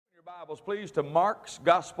Bibles, please, to Mark's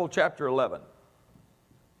Gospel, chapter 11.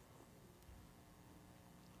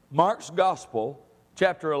 Mark's Gospel,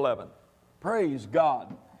 chapter 11. Praise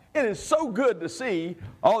God. It is so good to see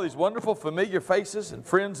all these wonderful, familiar faces and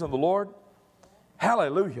friends of the Lord.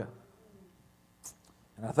 Hallelujah.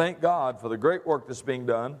 And I thank God for the great work that's being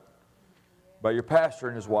done by your pastor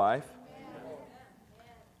and his wife,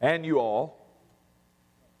 and you all,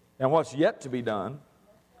 and what's yet to be done.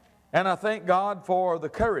 And I thank God for the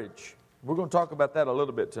courage. We're going to talk about that a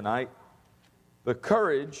little bit tonight. The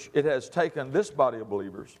courage it has taken this body of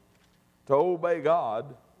believers to obey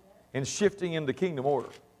God in shifting into kingdom order.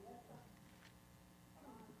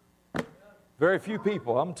 Very few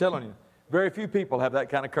people, I'm telling you, very few people have that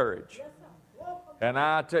kind of courage. And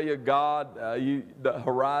I tell you, God, the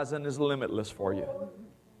horizon is limitless for you.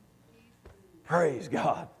 Praise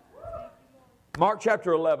God. Mark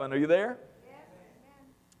chapter 11, are you there?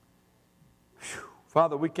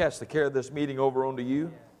 Father, we cast the care of this meeting over unto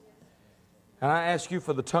you. And I ask you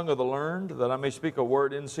for the tongue of the learned, that I may speak a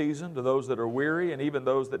word in season to those that are weary and even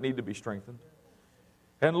those that need to be strengthened.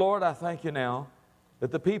 And Lord, I thank you now that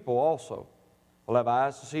the people also will have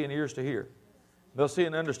eyes to see and ears to hear. They'll see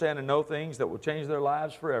and understand and know things that will change their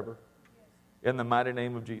lives forever. In the mighty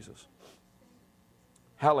name of Jesus.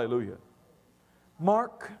 Hallelujah.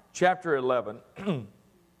 Mark chapter 11,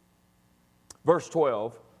 verse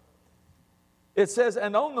 12. It says,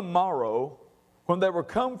 "And on the morrow, when they were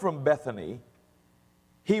come from Bethany,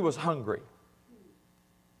 he was hungry.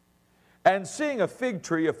 And seeing a fig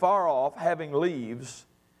tree afar off, having leaves,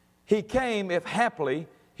 he came, if haply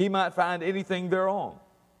he might find anything thereon.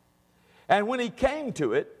 And when he came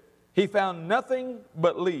to it, he found nothing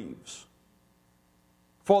but leaves,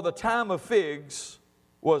 for the time of figs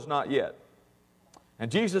was not yet. And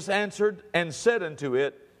Jesus answered and said unto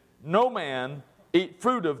it, No man eat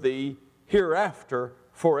fruit of thee hereafter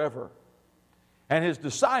forever. And his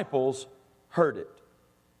disciples heard it."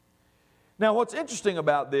 Now what's interesting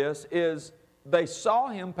about this is they saw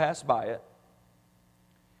him pass by it.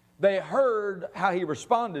 They heard how he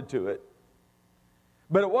responded to it.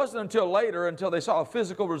 But it wasn't until later, until they saw a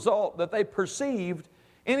physical result, that they perceived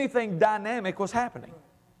anything dynamic was happening.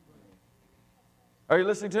 Are you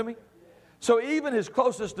listening to me? So even his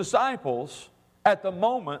closest disciples at the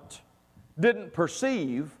moment didn't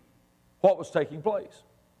perceive what was taking place.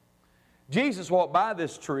 Jesus walked by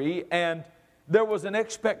this tree, and there was an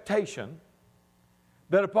expectation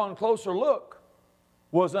that upon closer look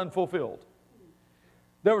was unfulfilled.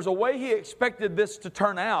 There was a way he expected this to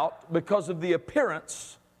turn out because of the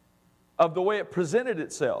appearance of the way it presented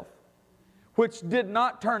itself, which did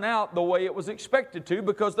not turn out the way it was expected to,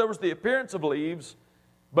 because there was the appearance of leaves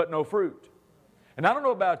but no fruit. And I don't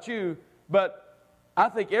know about you, but I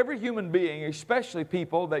think every human being, especially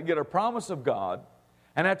people that get a promise of God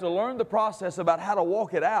and have to learn the process about how to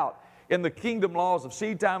walk it out in the kingdom laws of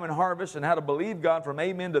seed time and harvest, and how to believe God from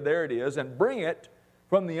amen to there it is, and bring it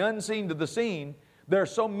from the unseen to the seen. There are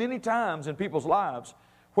so many times in people's lives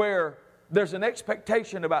where there's an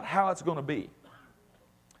expectation about how it's going to be.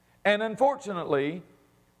 And unfortunately,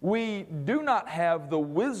 we do not have the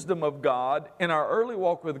wisdom of God in our early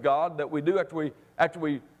walk with God that we do after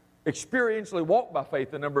we experientially walk by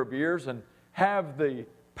faith a number of years and have the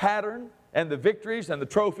pattern and the victories and the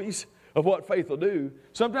trophies of what faith will do.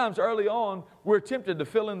 Sometimes early on, we're tempted to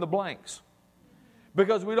fill in the blanks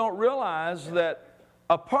because we don't realize that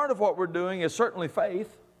a part of what we're doing is certainly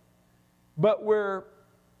faith, but we're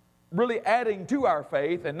really adding to our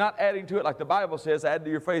faith, and not adding to it like the Bible says, add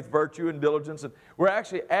to your faith virtue and diligence. And we're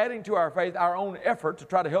actually adding to our faith our own effort to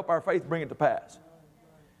try to help our faith bring it to pass.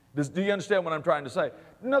 Do you understand what I'm trying to say?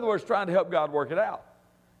 In other words, trying to help God work it out.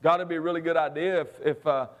 God, it'd be a really good idea if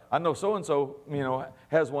I know so-and-so,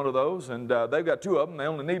 has one of those, and they've got two of them, they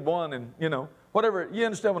only need one, and, whatever. You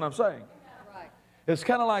understand what I'm saying? Right. It's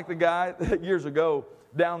kind of like the guy years ago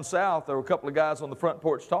down south. There were a couple of guys on the front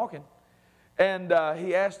porch talking, and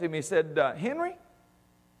he asked him, he said, Henry?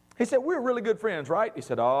 He said, we're really good friends, right? He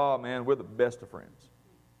said, oh, man, we're the best of friends.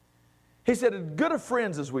 He said, as good of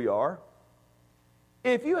friends as we are,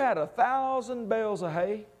 if you had 1,000 bales of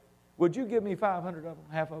hay, would you give me 500 of them,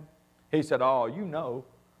 half of them? He said, oh,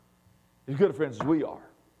 as good of friends as we are.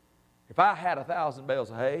 If I had 1,000 bales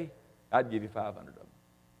of hay, I'd give you 500 of them.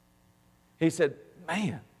 He said,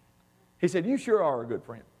 man. He said, you sure are a good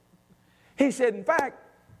friend. He said, in fact,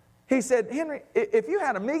 Henry, if you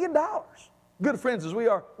had $1 million, good of friends as we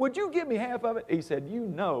are, would you give me half of it? He said,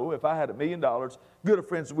 if I had $1 million, good of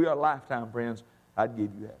friends as we are, lifetime friends, I'd give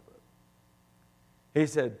you half of it. He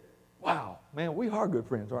said, wow, man, we are good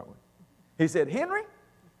friends, aren't we? He said, Henry,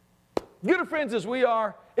 good of friends as we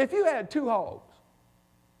are, if you had 2 hogs,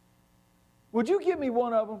 would you give me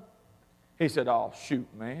one of them? He said, oh, shoot,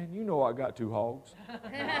 man, you know I got 2 hogs.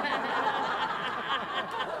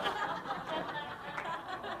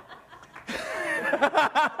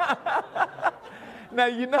 Now,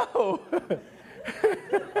 you know,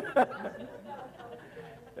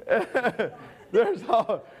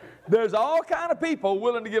 there's all kind of people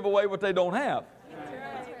willing to give away what they don't have.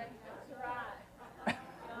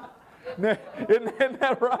 Isn't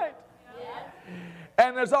that right?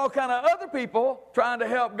 And there's all kind of other people trying to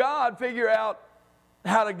help God figure out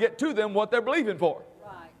how to get to them what they're believing for.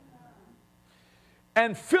 Right.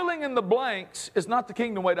 And filling in the blanks is not the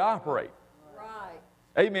kingdom way to operate. Right.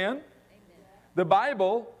 Amen? The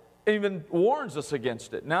Bible even warns us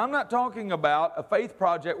against it. Now, I'm not talking about a faith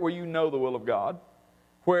project where you know the will of God,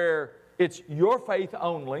 where it's your faith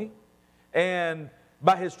only, and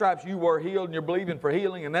by His stripes you were healed, and you're believing for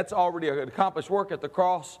healing, and that's already an accomplished work at the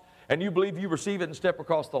cross, and you believe you receive it and step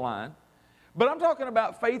across the line. But I'm talking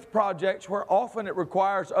about faith projects where often it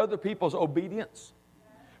requires other people's obedience,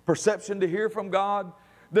 perception to hear from God.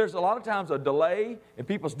 There's a lot of times a delay in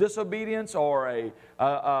people's disobedience, or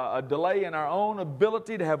a delay in our own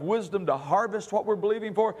ability to have wisdom to harvest what we're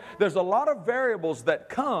believing for. There's a lot of variables that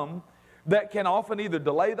come that can often either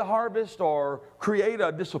delay the harvest or create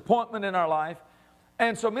a disappointment in our life.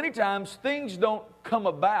 And so many times things don't come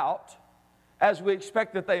about as we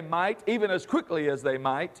expect that they might, even as quickly as they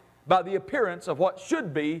might, by the appearance of what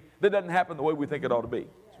should be that doesn't happen the way we think it ought to be.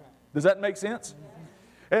 Does that make sense?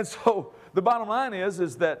 And so the bottom line is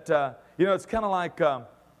that it's kind of like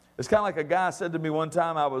a guy said to me one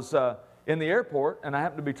time. I was in the airport, and I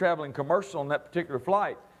happened to be traveling commercial on that particular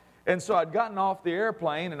flight. And so I'd gotten off the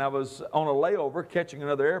airplane, and I was on a layover catching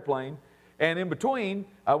another airplane. And in between,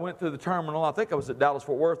 I went through the terminal. I think I was at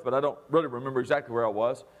Dallas-Fort Worth, but I don't really remember exactly where I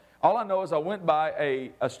was. All I know is I went by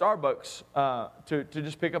a Starbucks to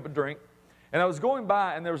just pick up a drink. And I was going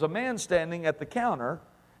by, and there was a man standing at the counter,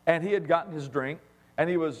 and he had gotten his drink, and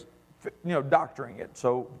he was, doctoring it.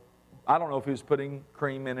 So I don't know if he was putting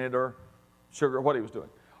cream in it or sugar or what he was doing.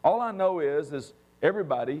 All I know is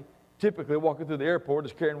everybody typically walking through the airport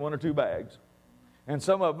is carrying 1 or 2 bags. And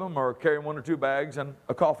some of them are carrying 1 or 2 bags and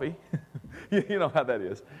a coffee. You know how that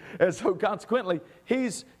is. And so consequently,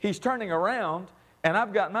 he's turning around, and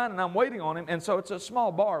I've got mine, and I'm waiting on him. And so it's a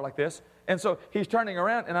small bar like this. And so he's turning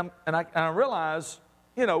around, and I realize,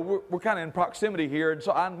 we're kind of in proximity here. And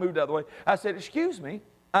so I moved out of the way. I said, excuse me.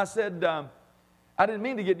 I said, I didn't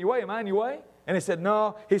mean to get in your way. Am I in your way? And he said,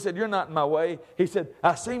 no. He said, you're not in my way. He said,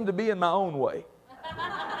 I seem to be in my own way.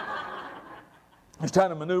 He's trying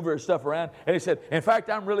to maneuver his stuff around. And he said, in fact,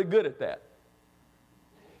 I'm really good at that.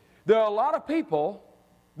 There are a lot of people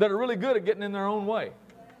that are really good at getting in their own way.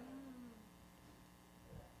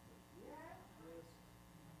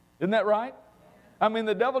 Isn't that right? I mean,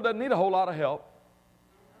 the devil doesn't need a whole lot of help.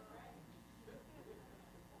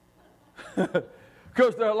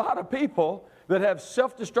 Because there are a lot of people that have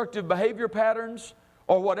self-destructive behavior patterns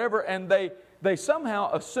or whatever, and they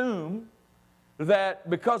somehow assume that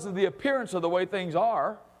because of the appearance of the way things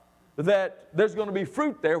are, that there's going to be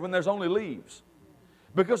fruit there when there's only leaves.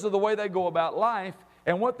 Because of the way they go about life,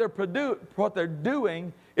 and what they're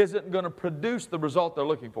doing isn't going to produce the result they're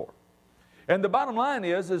looking for. And the bottom line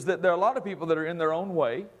is that there are a lot of people that are in their own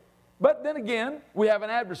way, but then again, we have an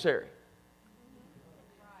adversary.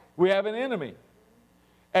 We have an enemy.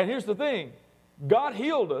 And here's the thing, God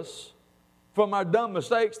healed us from our dumb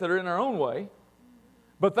mistakes that are in our own way,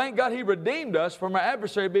 but thank God He redeemed us from our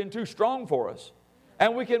adversary being too strong for us,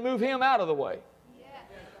 and we can move him out of the way.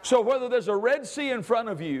 So whether there's a Red Sea in front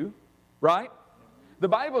of you, right? The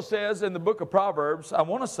Bible says in the book of Proverbs, I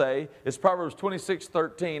want to say it's Proverbs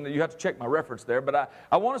 26:13. You have to check my reference there, but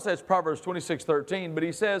I want to say it's Proverbs 26:13. But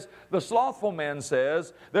he says, the slothful man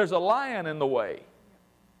says, there's a lion in the way.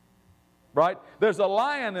 Right? There's a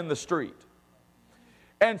lion in the street.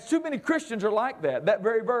 And too many Christians are like that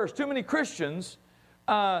very verse. Too many Christians,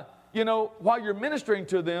 while you're ministering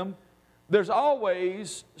to them, there's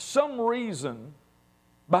always some reason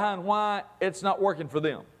behind why it's not working for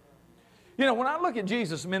them. When I look at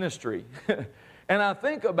Jesus' ministry, and I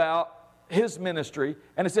think about His ministry,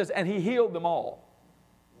 and it says, and He healed them all.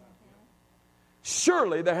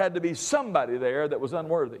 Surely there had to be somebody there that was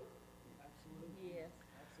unworthy.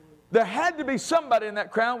 There had to be somebody in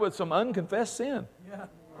that crowd with some unconfessed sin. Yeah.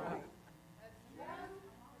 Right.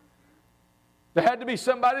 There had to be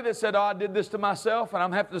somebody that said, I did this to myself and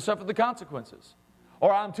I'm having to suffer the consequences.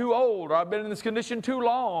 Or I'm too old, or I've been in this condition too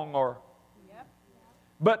long.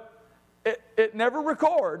 But it never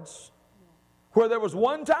records where there was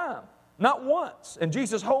one time, not once, in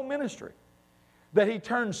Jesus' whole ministry, that He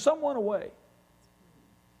turned someone away.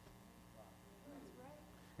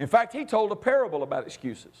 In fact, he told a parable about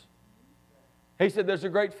excuses. He said there's a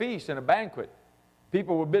great feast and a banquet.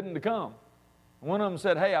 People were bidden to come. One of them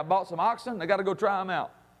said, hey, I bought some oxen. I got to go try them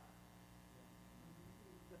out.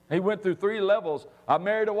 He went through 3 levels. I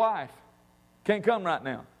married a wife. Can't come right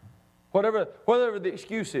now. Whatever the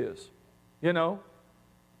excuse is, you know.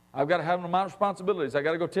 I've got to have my responsibilities. I've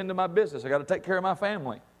got to go tend to my business. I've got to take care of my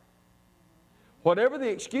family. Whatever the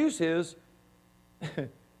excuse is, it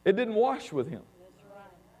didn't wash with him.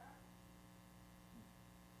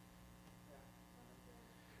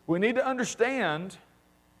 We need to understand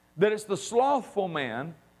that it's the slothful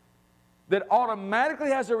man that automatically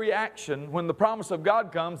has a reaction when the promise of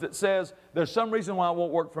God comes that says, there's some reason why it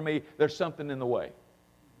won't work for me. There's something in the way.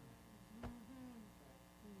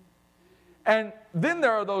 And then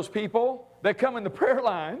there are those people that come in the prayer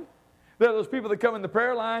line. There are those people that come in the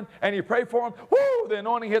prayer line and you pray for them. Whoo! The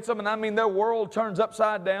anointing hits them, and I mean their world turns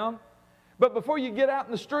upside down. But before you get out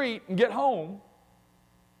in the street and get home,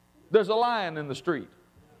 there's a lion in the street.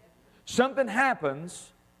 Something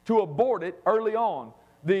happens to abort it early on.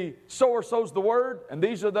 The sower sows the word, and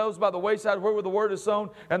these are those by the wayside where the word is sown,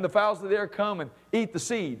 and the fowls of the air come and eat the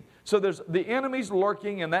seed. So there's the enemy's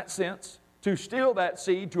lurking in that sense to steal that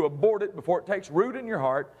seed, to abort it before it takes root in your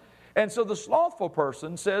heart. And so the slothful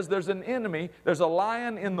person says there's an enemy, there's a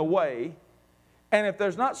lion in the way, and if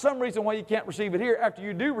there's not some reason why you can't receive it here, after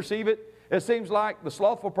you do receive it, it seems like the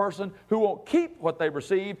slothful person who won't keep what they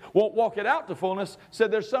received, won't walk it out to fullness, said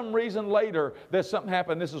there's some reason later that something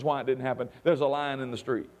happened, this is why it didn't happen. There's a lion in the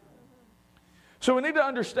street. So we need to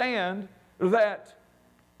understand that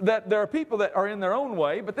there are people that are in their own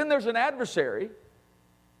way, but then there's an adversary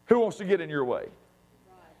who wants to get in your way.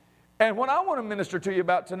 And what I want to minister to you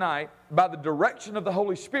about tonight, by the direction of the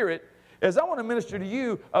Holy Spirit, is I want to minister to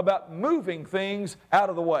you about moving things out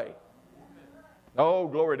of the way. Oh,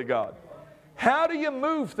 glory to God. How do you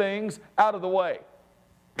move things out of the way?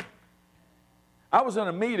 I was in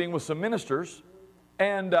a meeting with some ministers,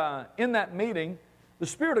 and in that meeting, the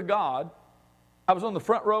Spirit of God, I was on the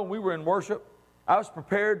front row and we were in worship. I was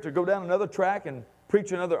prepared to go down another track and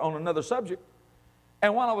preach on another subject.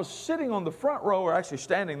 And while I was sitting on the front row, or actually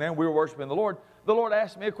standing there, and we were worshiping the Lord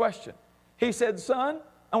asked me a question. He said, son,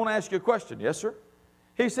 I want to ask you a question. Yes, sir.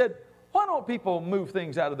 He said, why don't people move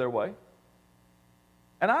things out of their way?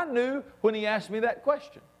 And I knew when he asked me that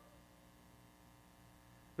question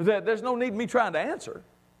that there's no need in me trying to answer,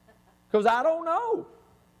 because I don't know.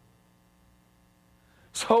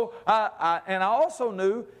 So I also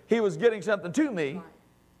knew he was getting something to me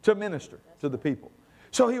to minister to the people.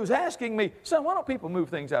 So he was asking me, son, why don't people move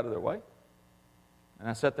things out of their way? And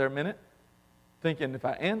I sat there a minute thinking, if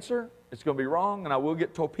I answer, it's going to be wrong and I will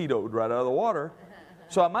get torpedoed right out of the water.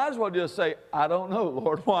 So I might as well just say, I don't know,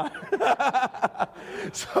 Lord, why?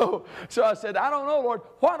 So I said, I don't know, Lord,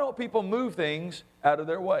 why don't people move things out of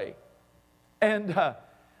their way? And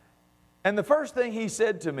the first thing he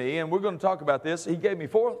said to me, and we're going to talk about this, he gave me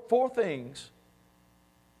four things,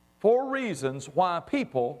 4 reasons why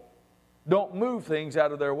people don't move things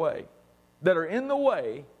out of their way that are in the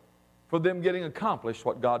way for them getting accomplished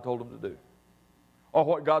what God told them to do, or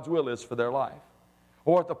what God's will is for their life,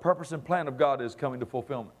 or what the purpose and plan of God is coming to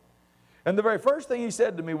fulfillment. And the very first thing he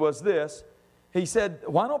said to me was this. He said,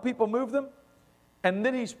 why don't people move them? And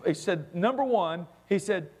then he said, number one, he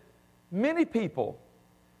said, many people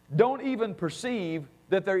don't even perceive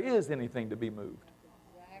that there is anything to be moved.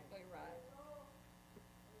 Exactly right.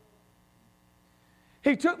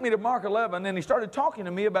 He took me to Mark 11 and he started talking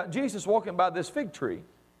to me about Jesus walking by this fig tree.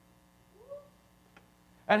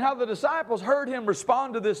 And how the disciples heard him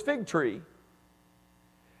respond to this fig tree.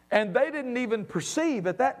 And they didn't even perceive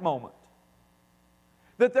at that moment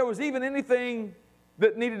that there was even anything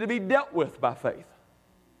that needed to be dealt with by faith.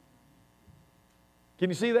 Can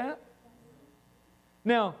you see that?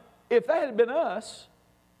 Now, if that had been us,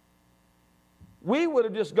 we would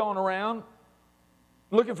have just gone around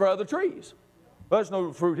looking for other trees. Well, there's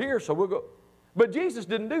no fruit here, so we'll go. But Jesus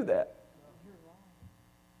didn't do that.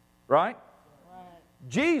 Right?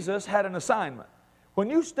 Jesus had an assignment. When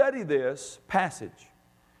you study this passage,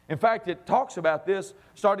 in fact, it talks about this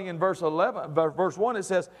starting in verse 1, it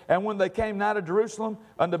says, and when they came nigh to Jerusalem,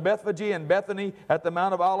 unto Bethphage and Bethany at the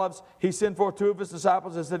Mount of Olives, he sent forth 2 of his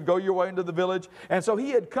disciples and said, go your way into the village. And so he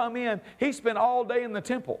had come in. He spent all day in the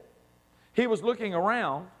temple. He was looking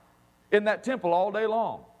around in that temple all day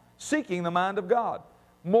long, seeking the mind of God.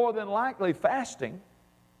 More than likely fasting,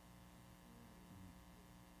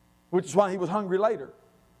 which is why he was hungry later.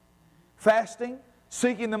 Fasting,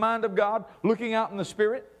 seeking the mind of God, looking out in the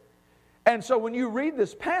Spirit. And so when you read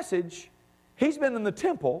this passage, he's been in the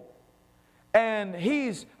temple and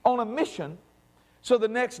he's on a mission So the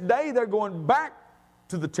next day they're going back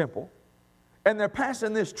to the temple, and they're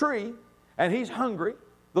passing this tree, and he's hungry.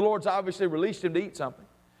 The Lord's obviously released him to eat something.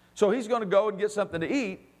 So he's going to go and get something to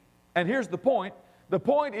eat. And here's the point. The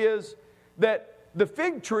point is that the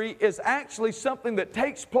fig tree is actually something that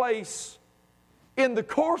takes place in the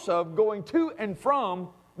course of going to and from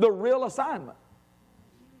the real assignment.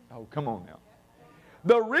 Oh, come on now.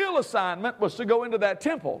 The real assignment was to go into that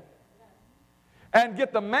temple and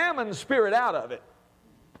get the mammon spirit out of it.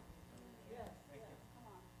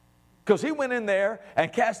 Because he went in there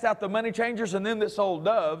and cast out the money changers and them that sold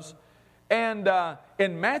doves. And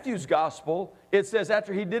in Matthew's gospel, it says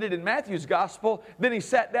after he did it in Matthew's gospel, then he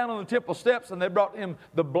sat down on the temple steps and they brought him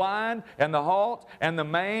the blind and the halt and the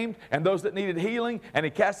maimed and those that needed healing. And he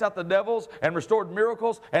cast out the devils and restored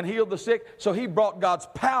miracles and healed the sick. So he brought God's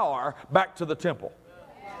power back to the temple.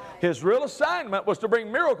 His real assignment was to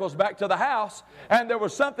bring miracles back to the house, and there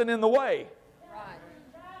was something in the way.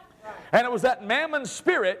 And it was that mammon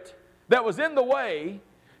spirit that was in the way,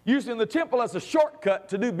 using the temple as a shortcut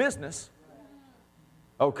to do business.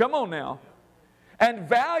 Oh, come on now. And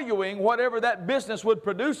valuing whatever that business would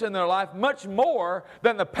produce in their life much more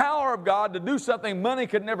than the power of God to do something money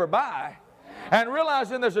could never buy. And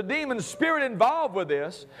realizing there's a demon spirit involved with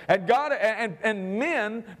this, and God and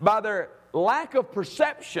men, by their lack of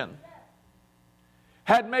perception,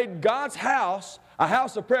 had made God's house a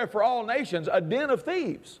house of prayer for all nations, a den of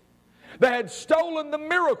thieves. They had stolen the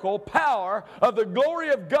miracle power of the glory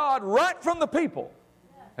of God right from the people.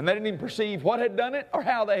 And they didn't even perceive what had done it or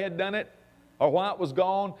how they had done it or why it was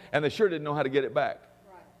gone, and they sure didn't know how to get it back.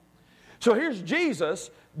 So here's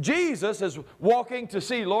Jesus. Jesus is walking to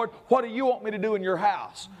see, Lord, what do you want me to do in your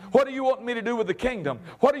house? What do you want me to do with the kingdom?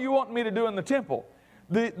 What do you want me to do in the temple?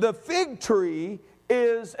 The fig tree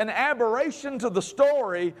is an aberration to the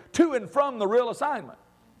story to and from the real assignment.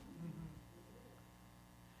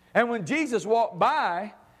 And when Jesus walked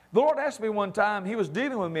by, the Lord asked me one time, He was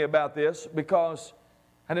dealing with me about this because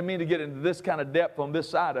I didn't mean to get into this kind of depth on this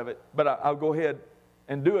side of it, but I'll go ahead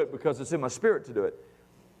and do it because it's in my spirit to do it.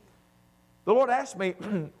 The Lord asked me,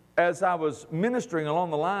 as I was ministering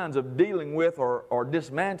along the lines of dealing with or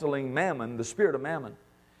dismantling mammon, the spirit of mammon,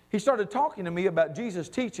 He started talking to me about Jesus'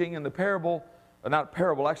 teaching in the parable, not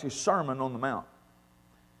parable, actually Sermon on the Mount.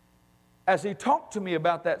 As He talked to me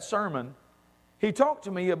about that sermon, He talked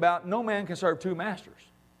to me about no man can serve two masters.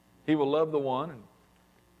 He will love the one and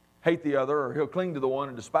hate the other, or he'll cling to the one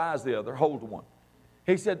and despise the other, hold to one.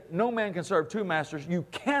 He said, no man can serve two masters. You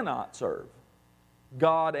cannot serve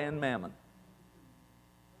God and mammon.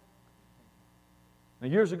 Now,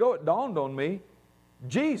 years ago, it dawned on me,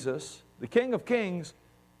 Jesus, the King of Kings,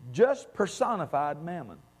 just personified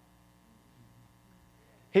mammon.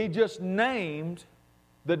 He just named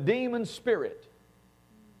the demon spirit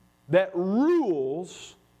that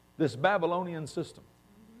rules this Babylonian system.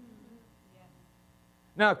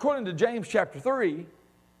 Now, according to James chapter 3,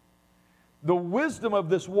 the wisdom of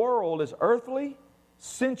this world is earthly,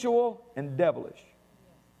 sensual, and devilish.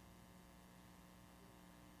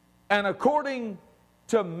 And according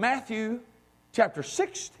to Matthew chapter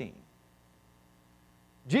 16,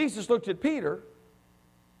 Jesus looked at Peter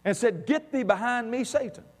and said, "Get thee behind me,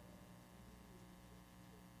 Satan."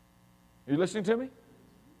 Are you listening to me?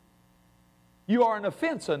 You are an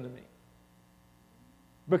offense unto me,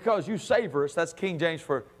 because you savor us. That's King James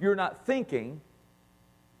for you're not thinking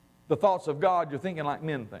the thoughts of God, you're thinking like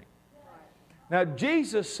men think. Now,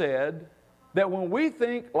 Jesus said that when we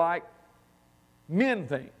think like men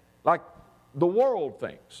think, like the world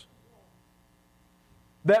thinks,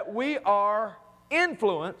 that we are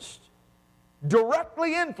influenced,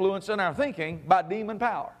 directly influenced in our thinking by demon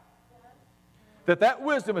power. That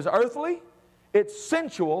wisdom is earthly, it's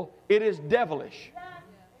sensual, it is devilish.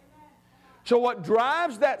 So what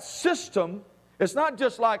drives that system, it's not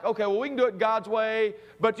just like, okay, well, we can do it God's way,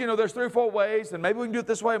 but you know, there's 3 or 4 ways, and maybe we can do it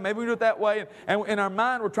this way, and maybe we can do it that way, and in our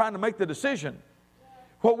mind we're trying to make the decision.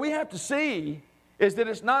 What we have to see is that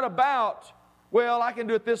it's not about, well, I can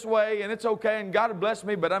do it this way, and it's okay, and God will bless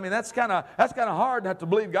me, but I mean, that's kind of hard to have to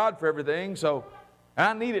believe God for everything, so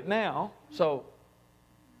I need it now, so.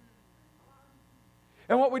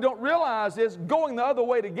 And what we don't realize is going the other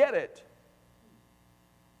way to get it.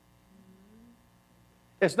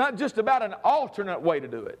 It's not just about an alternate way to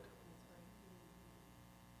do it.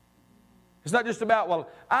 It's not just about, well,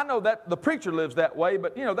 I know that the preacher lives that way,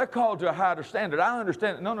 but, you know, they're called to a higher standard. I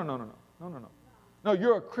understand it. No. No,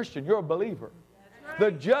 you're a Christian. You're a believer.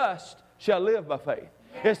 The just shall live by faith.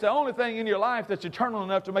 It's the only thing in your life that's eternal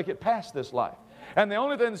enough to make it past this life. And the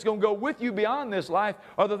only thing that's going to go with you beyond this life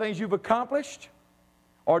are the things you've accomplished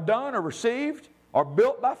or done or received or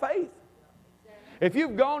built by faith. If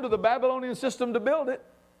you've gone to the Babylonian system to build it,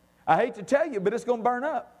 I hate to tell you, but it's going to burn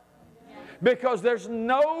up. Because there's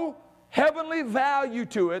no heavenly value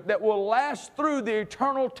to it that will last through the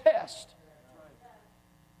eternal test.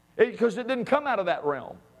 Because it didn't come out of that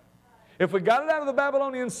realm. If we got it out of the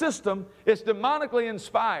Babylonian system, it's demonically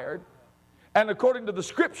inspired. And according to the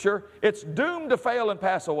Scripture, it's doomed to fail and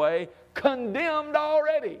pass away, condemned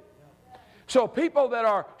already. So people that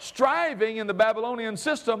are striving in the Babylonian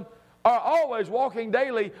system are always walking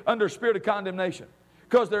daily under a spirit of condemnation.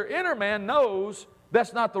 Because their inner man knows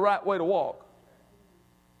that's not the right way to walk.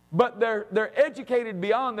 But they're educated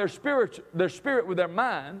beyond their spirit with their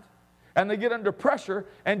mind, and they get under pressure.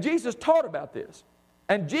 And Jesus taught about this.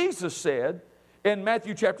 And Jesus said in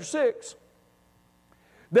Matthew chapter 6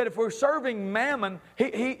 that if we're serving mammon,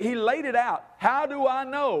 he laid it out. How do I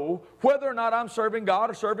know whether or not I'm serving God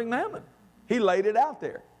or serving mammon? He laid it out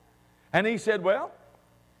there. And he said,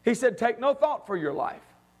 take no thought for your life.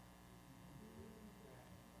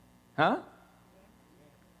 Huh?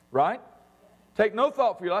 Right? Take no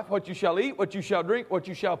thought for your life, what you shall eat, what you shall drink, what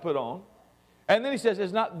you shall put on. And then he says,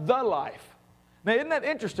 it's not the life. Now, isn't that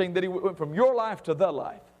interesting that he went from your life to the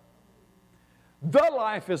life? The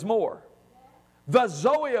life is more. The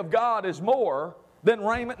Zoe of God is more than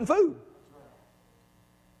raiment and food.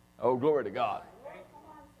 Oh, glory to God.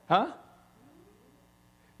 Huh?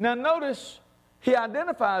 Now, notice he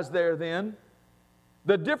identifies there then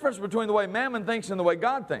the difference between the way mammon thinks and the way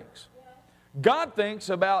God thinks. God thinks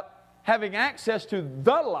about having access to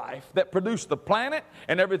the life that produced the planet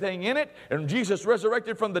and everything in it, and Jesus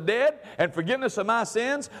resurrected from the dead, and forgiveness of my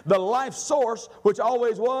sins, the life source, which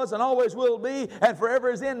always was and always will be, and forever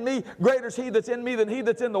is in me. Greater is he that's in me than he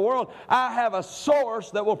that's in the world. I have a source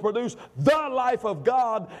that will produce the life of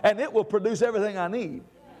God, and it will produce everything I need.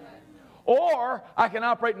 Or I can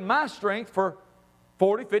operate in my strength for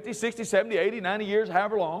 40, 50, 60, 70, 80, 90 years,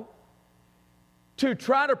 however long, to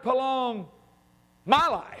try to prolong my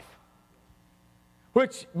life,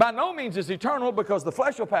 which by no means is eternal, because the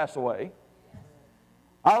flesh will pass away.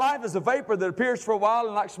 Our life is a vapor that appears for a while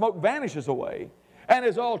and like smoke vanishes away, and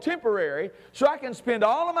is all temporary. So I can spend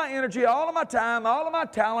all of my energy, all of my time, all of my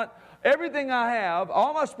talent, everything I have,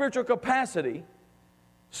 all my spiritual capacity,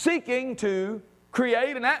 seeking to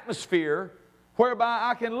create an atmosphere whereby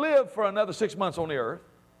I can live for another 6 months on the earth.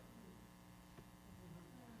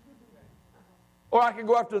 Or I can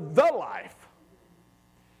go after the life.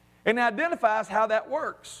 And he identifies how that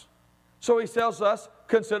works. So he tells us,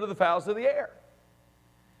 consider the fowls of the air.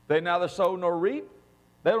 They neither sow nor reap.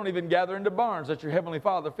 They don't even gather into barns, that your heavenly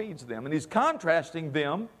Father feeds them. And he's contrasting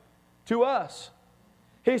them to us.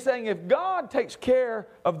 He's saying if God takes care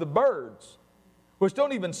of the birds, which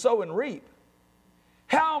don't even sow and reap,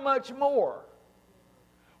 how much more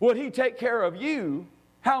would he take care of you?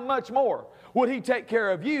 How much more would he take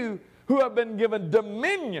care of you, who have been given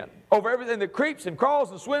dominion over everything that creeps and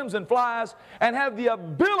crawls and swims and flies, and have the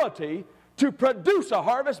ability to produce a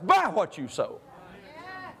harvest by what you sow?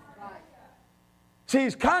 See,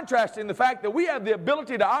 he's contrasting the fact that we have the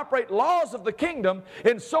ability to operate laws of the kingdom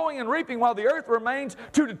in sowing and reaping while the earth remains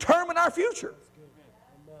to determine our future.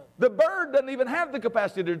 The bird doesn't even have the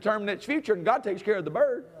capacity to determine its future, and God takes care of the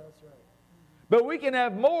bird. But we can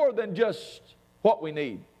have more than just what we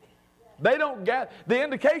need. They don't gather. The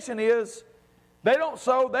indication is they don't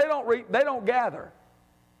sow, they don't reap, they don't gather.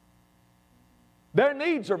 Their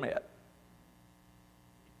needs are met.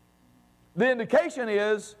 The indication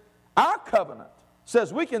is our covenant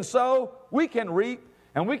says we can sow, we can reap,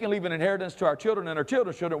 and we can leave an inheritance to our children and our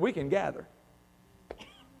children's children. We can gather.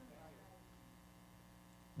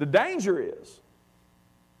 The danger is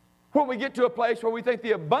when we get to a place where we think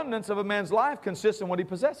the abundance of a man's life consists in what he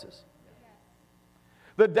possesses.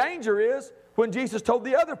 The danger is when Jesus told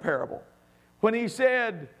the other parable, when he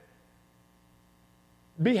said,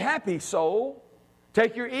 be happy, soul,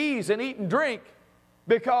 take your ease and eat and drink,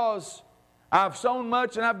 because I've sown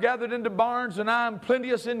much and I've gathered into barns and I'm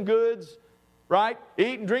plenteous in goods, right?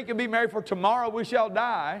 Eat and drink and be merry, for tomorrow we shall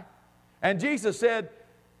die. And Jesus said,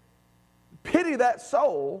 pity that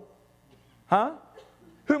soul,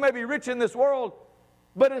 who may be rich in this world,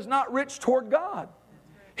 but is not rich toward God.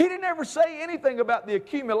 He didn't ever say anything about the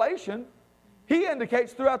accumulation. He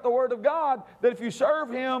indicates throughout the Word of God that if you serve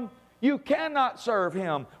Him, you cannot serve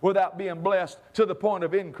Him without being blessed to the point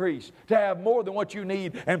of increase, to have more than what you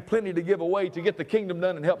need and plenty to give away to get the kingdom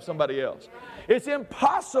done and help somebody else. It's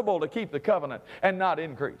impossible to keep the covenant and not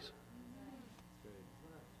increase.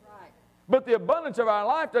 But the abundance of our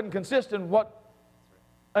life doesn't consist in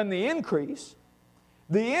the increase.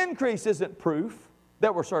 The increase isn't proof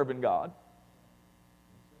that we're serving God.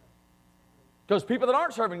 Because people that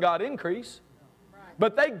aren't serving God increase.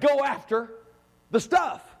 But they go after the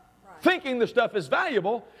stuff, thinking the stuff is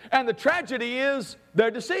valuable, and the tragedy is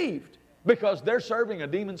they're deceived because they're serving a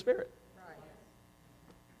demon spirit.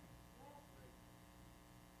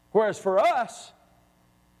 Whereas for us,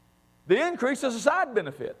 the increase is a side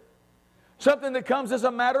benefit, something that comes as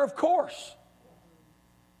a matter of course.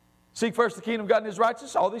 Seek first the kingdom of God and His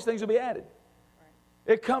righteousness, all these things will be added.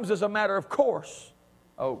 It comes as a matter of course.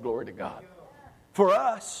 Oh, glory to God. For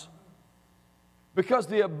us, because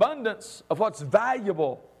the abundance of what's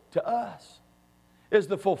valuable to us is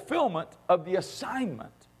the fulfillment of the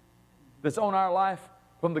assignment that's on our life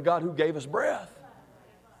from the God who gave us breath.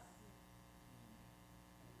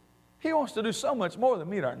 He wants to do so much more than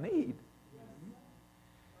meet our need.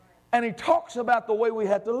 And He talks about the way we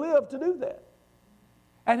have to live to do that.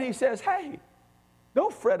 And He says, hey,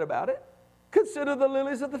 don't fret about it. Consider the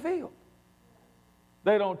lilies of the field.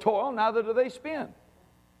 They don't toil, neither do they spin.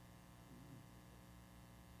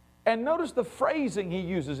 And notice the phrasing He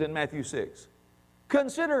uses in Matthew 6.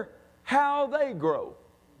 Consider how they grow.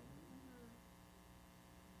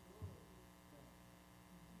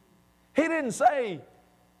 He didn't say,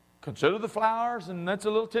 consider the flowers, and that's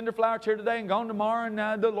a little tender flower here today and gone tomorrow,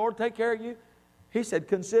 and the Lord take care of you. He said,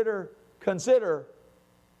 consider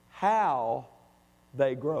how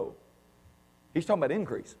they grow. He's talking about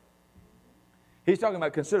increase. He's talking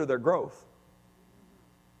about consider their growth.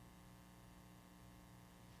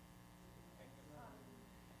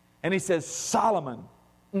 And He says, Solomon.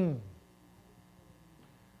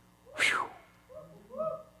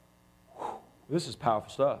 This is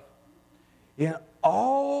powerful stuff. In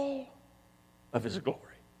all of his glory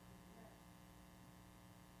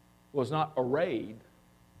was not arrayed.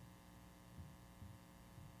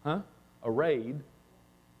 Arrayed.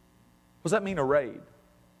 What does that mean, arrayed?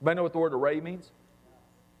 Anybody know what the word array means?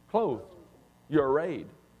 Clothed. You're arrayed.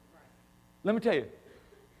 Let me tell you,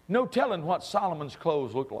 no telling what Solomon's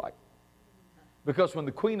clothes looked like. Because when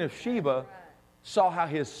the Queen of Sheba saw how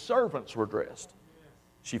his servants were dressed,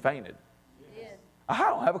 she fainted. I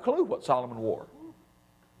don't have a clue what Solomon wore.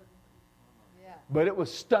 But it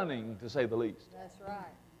was stunning, to say the least. That's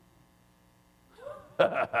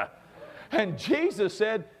right. And Jesus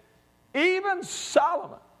said, even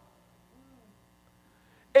Solomon,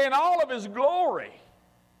 in all of his glory,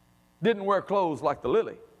 didn't wear clothes like the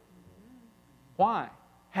lily. Why?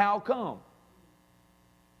 How come?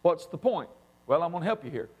 What's the point? Well, I'm going to help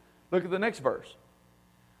you here. Look at the next verse.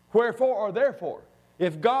 Wherefore or therefore,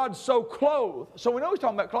 if God so clothed, so we know He's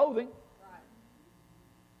talking about clothing.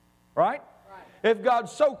 Right? If God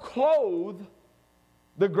so clothed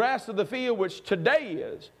the grass of the field, which today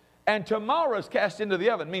is, and tomorrow is cast into the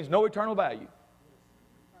oven, means no eternal value.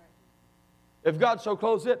 If God so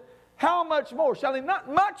clothes it, how much more? Shall He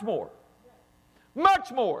not? Much more.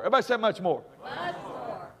 Much more. Everybody say much more. Much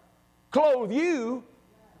more. Clothe you,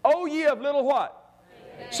 O ye of little what?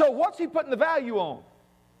 Faith. So what's He putting the value on?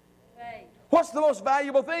 Faith. What's the most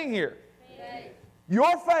valuable thing here? Faith.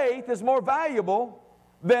 Your faith is more valuable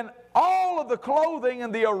than all of the clothing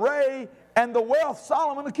and the array and the wealth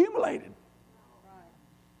Solomon accumulated.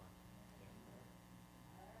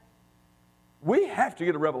 We have to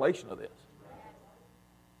get a revelation of this.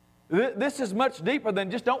 This is much deeper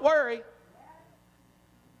than just don't worry.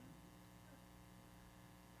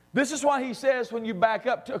 This is why He says, when you back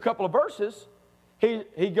up to a couple of verses,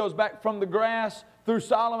 he goes back from the grass through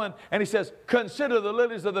Solomon, and He says, consider the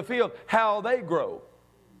lilies of the field, how they grow.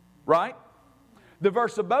 Right? The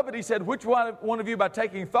verse above it, He said, which one of you by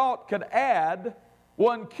taking thought could add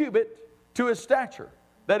 1 cubit to his stature?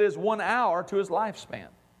 That is 1 hour to his lifespan.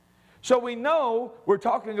 So we know we're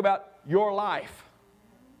talking about your life.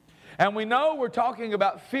 And we know we're talking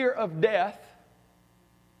about fear of death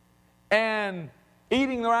and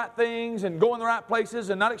eating the right things and going the right places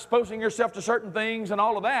and not exposing yourself to certain things and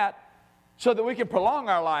all of that so that we can prolong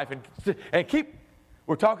our life and keep.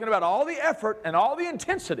 We're talking about all the effort and all the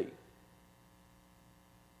intensity,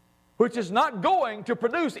 which is not going to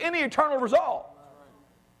produce any eternal result.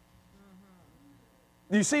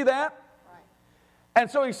 Do you see that? And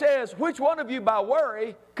so He says, which one of you by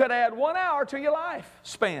worry could add 1 hour to your life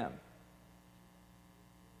span?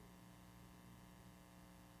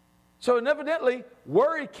 So evidently,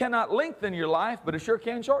 worry cannot lengthen your life, but it sure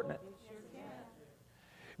can shorten it.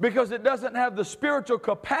 Because it doesn't have the spiritual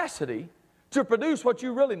capacity to produce what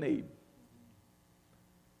you really need.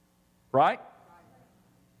 Right?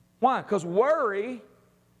 Why? Because worry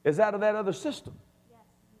is out of that other system.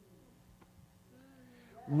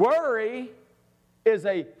 Worry is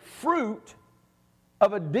a fruit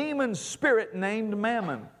of a demon spirit named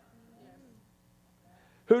Mammon,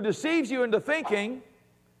 who deceives you into thinking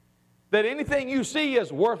that anything you see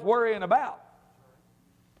is worth worrying about.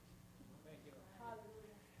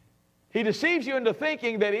 He deceives you into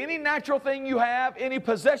thinking that any natural thing you have, any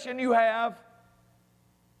possession you have,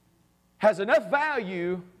 has enough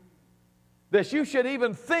value that you should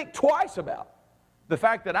even think twice about the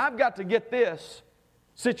fact that I've got to get this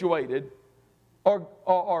situated,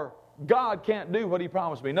 or God can't do what He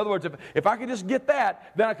promised me. In other words, if I can just get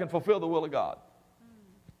that, then I can fulfill the will of God.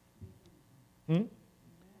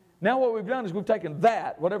 Now what we've done is we've taken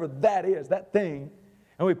that, whatever that is, that thing,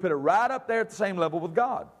 and we put it right up there at the same level with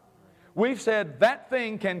God. We've said that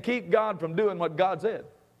thing can keep God from doing what God said.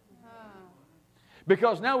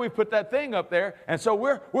 Because now we've put that thing up there, and so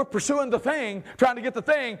we're pursuing the thing, trying to get the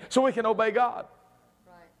thing so we can obey God.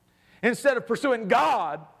 Right. Instead of pursuing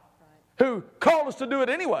God, who called us to do it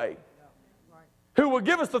anyway, who will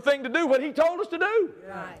give us the thing to do what He told us to do.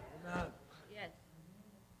 Right. Yes.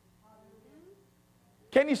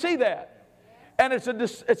 Can you see that? And it's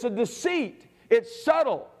a deceit. It's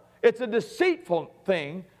subtle. It's a deceitful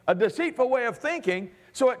thing, a deceitful way of thinking.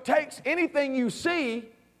 So it takes anything you see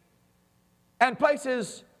and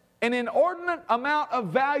places an inordinate amount of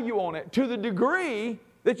value on it to the degree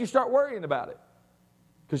that you start worrying about it.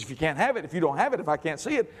 Because if you can't have it, if you don't have it, if I can't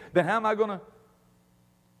see it, then how am I going to?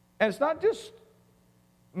 And it's not just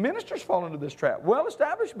ministers fall into this trap.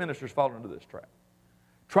 Well-established ministers fall into this trap.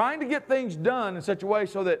 Trying to get things done in such a way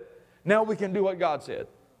so that now we can do what God said.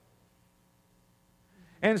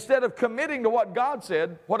 Instead of committing to what God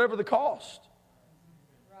said, whatever the cost.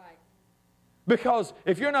 Right. Because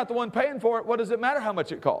if you're not the one paying for it, what does it matter how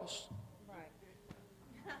much it costs? Right.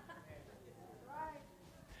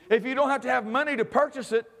 If you don't have to have money to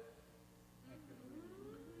purchase it,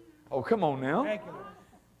 oh, come on now.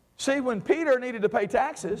 See, when Peter needed to pay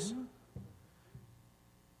taxes,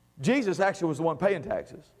 Jesus actually was the one paying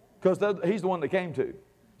taxes, because He's the one that came to.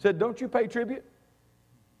 Said, don't you pay tribute?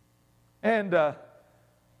 And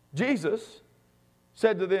Jesus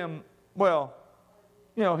said to them, well,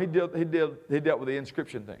 you know, he dealt with the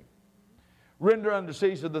inscription thing. Render unto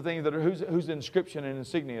Caesar the thing that are, whose inscription and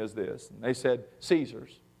insignia is this? And they said,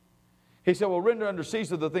 Caesar's. He said, well, render unto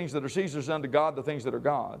Caesar the things that are Caesar's, unto God the things that are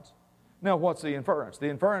God's. Now, what's the inference? The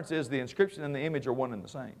inference is the inscription and the image are one and the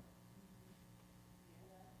same.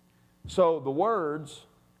 So the words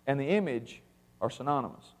and the image are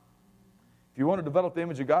synonymous. If you want to develop the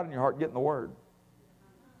image of God in your heart, get in the Word.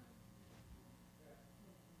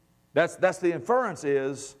 That's the inference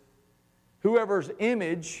is whoever's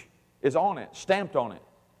image is on it, stamped on it.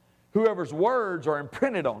 Whoever's words are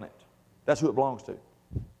imprinted on it. That's who it belongs to.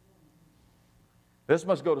 This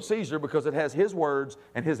must go to Caesar because it has his words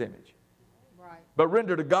and his image. Right. But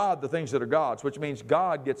render to God the things that are God's, which means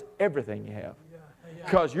God gets everything you have.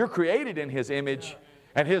 Because you're created in His image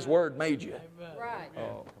and His Word made you. Right. Oh,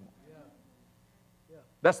 come on.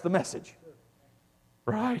 That's the message.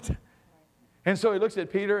 Right? And so He looks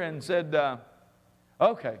at Peter and said,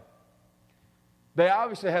 okay, they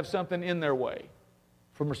obviously have something in their way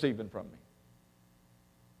from receiving from me.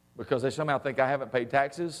 Because they somehow think I haven't paid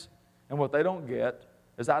taxes, and what they don't get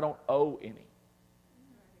is I don't owe any.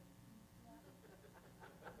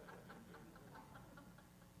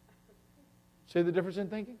 See the difference in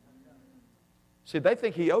thinking? See, they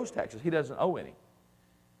think he owes taxes. He doesn't owe any.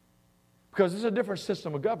 Because it's a different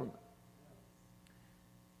system of government.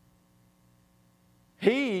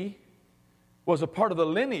 He was a part of the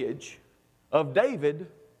lineage of David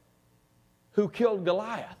who killed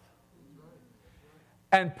Goliath.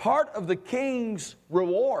 And part of the king's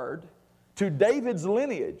reward to David's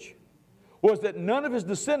lineage was that none of his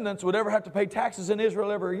descendants would ever have to pay taxes in Israel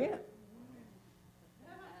ever again.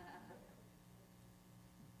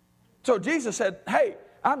 So Jesus said, hey,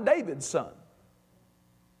 I'm David's son.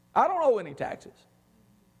 I don't owe any taxes.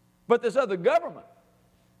 But this other government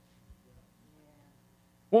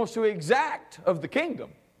wants to exact of the kingdom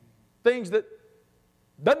things that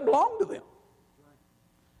doesn't belong to them.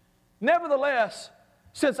 Nevertheless,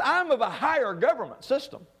 since I'm of a higher government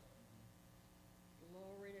system,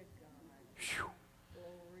 Glory to God. whew,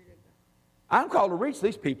 Glory to God. I'm called to reach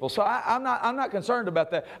these people, so I'm not concerned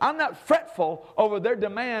about that. I'm not fretful over their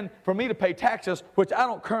demand for me to pay taxes, which I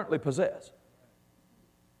don't currently possess.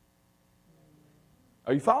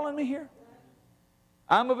 Are you following me here?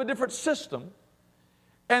 I'm of a different system,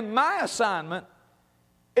 and my assignment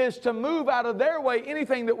is to move out of their way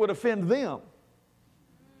anything that would offend them.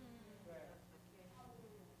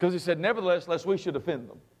 Because He said, nevertheless, lest we should offend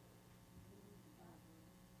them.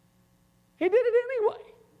 He did it anyway.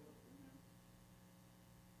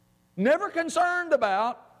 Never concerned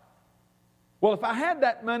about, well, if I had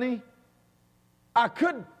that money, I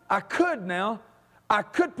could now. I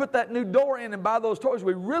could put that new door in and buy those toys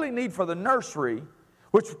we really need for the nursery,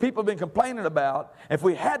 which people have been complaining about. If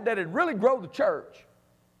we had that, it'd really grow the church.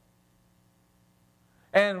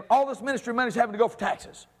 And all this ministry money is having to go for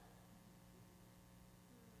taxes.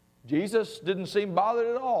 Jesus didn't seem bothered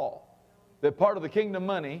at all that part of the kingdom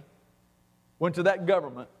money went to that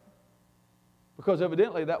government, because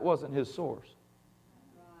evidently that wasn't his source.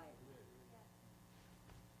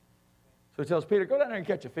 So he tells Peter, go down there and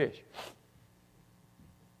catch a fish.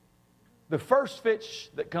 The first fish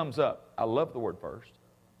that comes up, I love the word first,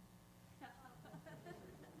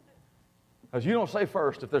 because you don't say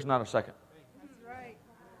first if there's not a second. That's right.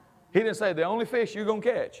 He didn't say the only fish you're going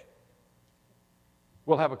to catch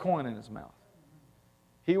will have a coin in its mouth.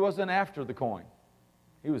 He wasn't after the coin.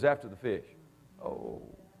 He was after the fish. Oh.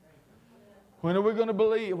 When are we going to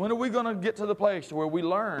believe? When are we going to get to the place where we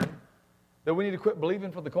learn that we need to quit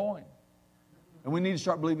believing for the coin and we need to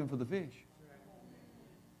start believing for the fish?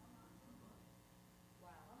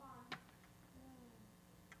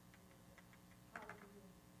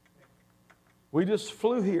 We just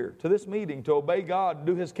flew here to this meeting to obey God and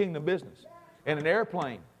do His kingdom business in an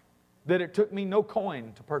airplane that it took me no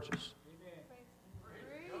coin to purchase.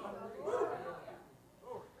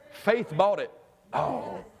 Faith bought it.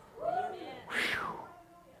 Oh. Whew.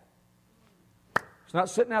 It's not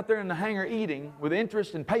sitting out there in the hangar eating with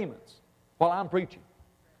interest and payments while I'm preaching.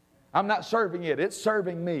 I'm not serving it. It's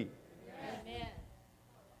serving me. Amen.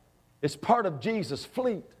 It's part of Jesus'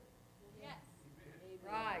 fleet. Yes.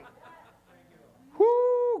 Right.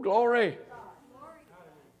 Whoo, glory.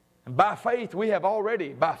 And by faith, we have already,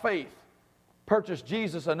 by faith, purchased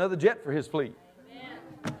Jesus another jet for His fleet.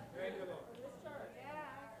 Amen.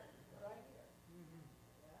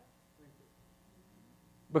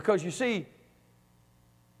 Because you see,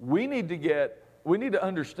 we need to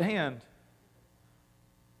understand.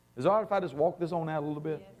 Is it all right if I just walk this on out a little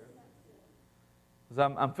bit?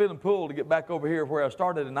 Because I'm feeling pulled to get back over here where I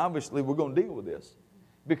started, and obviously we're going to deal with this.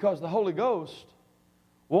 Because the Holy Ghost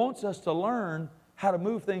wants us to learn how to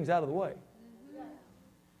move things out of the way.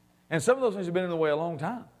 And some of those things have been in the way a long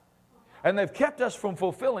time. And they've kept us from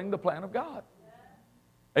fulfilling the plan of God.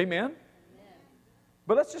 Amen?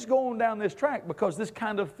 But let's just go on down this track, because this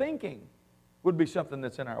kind of thinking would be something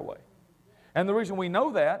that's in our way. And the reason we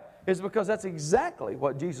know that is because that's exactly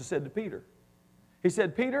what Jesus said to Peter. He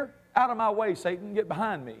said, Peter, out of my way, Satan, get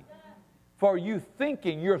behind me. For you're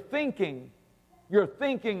thinking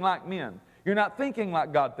like men. You're not thinking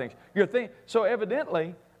like God thinks. So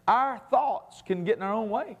evidently, our thoughts can get in our own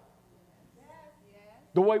way.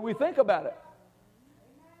 The way we think about it.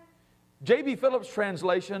 J.B. Phillips'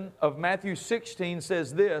 translation of Matthew 16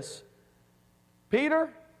 says this: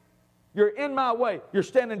 Peter, you're in my way. You're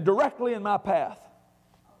standing directly in my path.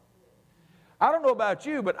 I don't know about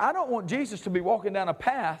you, but I don't want Jesus to be walking down a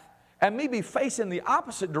path and me be facing the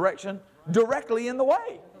opposite direction directly in the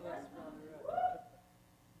way.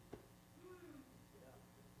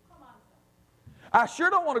 I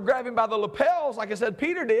sure don't want to grab Him by the lapels like I said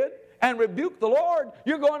Peter did and rebuke the Lord.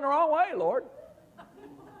 You're going the wrong way, Lord.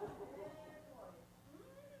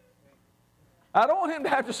 I don't want Him to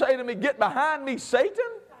have to say to me, get behind me, Satan.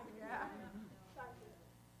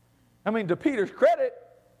 I mean, to Peter's credit,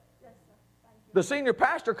 the senior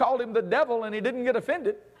pastor called him the devil and he didn't get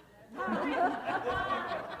offended.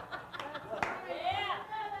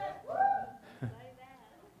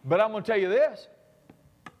 But I'm going to tell you this.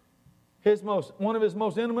 One of his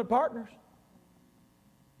most intimate partners,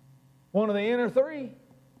 one of the inner three,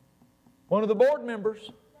 one of the board members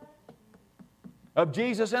of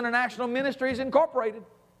Jesus International Ministries Incorporated.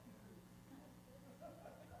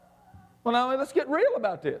 Well, now let's get real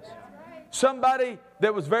about this. Somebody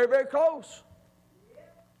that was very, very close.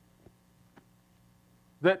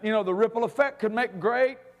 That, the ripple effect could make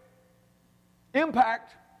great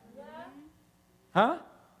impact. Huh?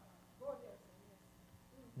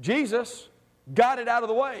 Jesus got it out of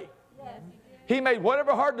the way. He made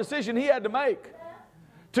whatever hard decision He had to make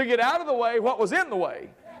to get out of the way what was in the way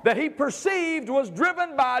that he perceived was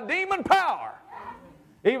driven by a demon power,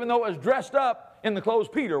 even though it was dressed up in the clothes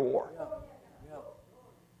Peter wore.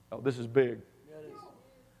 Oh, this is big.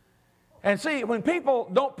 And see, when people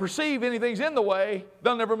don't perceive anything's in the way,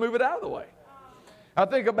 they'll never move it out of the way. I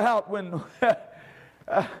think about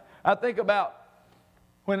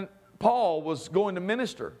when Paul was going to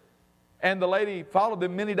minister, and the lady followed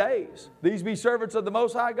him many days. These be servants of the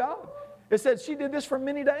Most High God. It said she did this for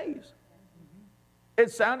many days.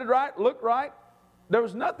 It sounded right, looked right. There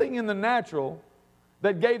was nothing in the natural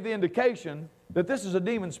that gave the indication that this is a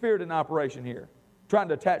demon spirit in operation here, trying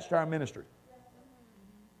to attach to our ministry.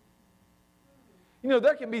 You know,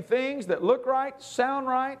 there can be things that look right, sound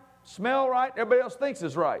right, smell right, everybody else thinks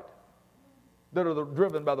is right, that are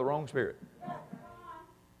driven by the wrong spirit.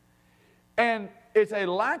 And it's a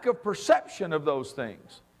lack of perception of those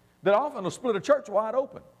things that often will split a church wide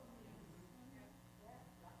open.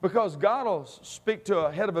 Because God will speak to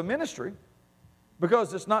a head of a ministry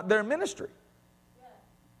because it's not their ministry.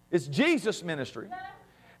 It's Jesus' ministry.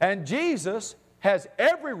 And Jesus has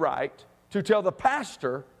every right to tell the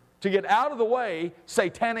pastor to get out of the way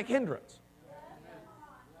satanic hindrance.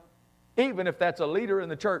 Even if that's a leader in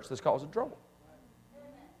the church that's causing trouble.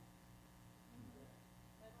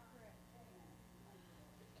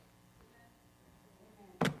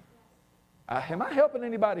 Am I helping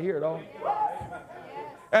anybody here at all?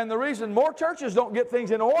 And the reason more churches don't get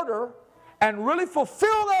things in order and really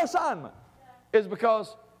fulfill their assignment is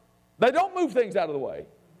because they don't move things out of the way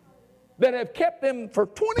that have kept them for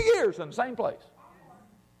 20 years in the same place.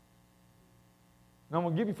 And I'm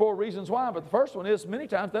going to give you 4 reasons why, but the first one is many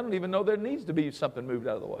times they don't even know there needs to be something moved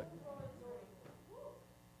out of the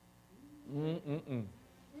way.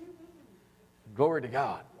 Glory to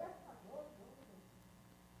God.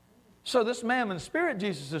 So this mammon spirit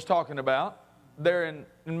Jesus is talking about there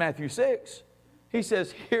in Matthew 6, he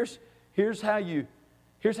says, here's how you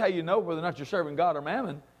know whether or not you're serving God or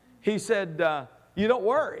mammon. He said, you don't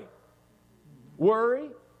worry. Worry,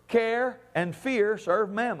 care, and fear serve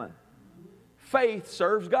mammon. Faith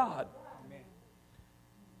serves God.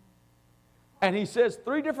 And he says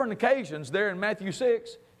 3 different occasions there in Matthew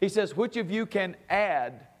 6, he says, which of you can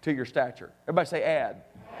add to your stature? Everybody say add.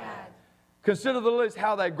 Add. Consider the list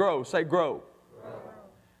how they grow. Say grow.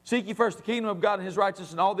 Seek ye first the kingdom of God and His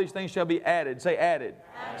righteousness, and all these things shall be added. Say added.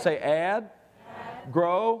 Added. Say add.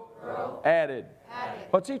 Grow. Added.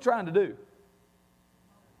 What's He trying to do?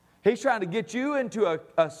 He's trying to get you into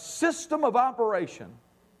a system of operation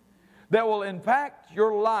that will impact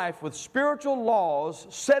your life with spiritual laws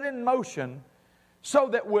set in motion so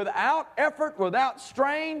that without effort, without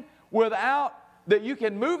strain, without that you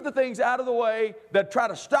can move the things out of the way that try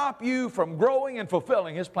to stop you from growing and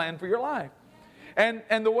fulfilling His plan for your life.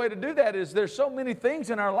 And the way to do that is there's so many things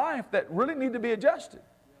in our life that really need to be adjusted.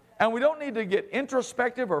 And we don't need to get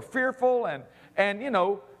introspective or fearful and you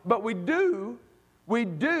know, but we do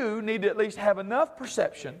need to at least have enough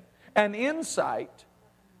perception and insight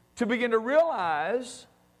to begin to realize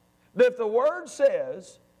that if the Word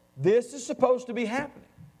says this is supposed to be happening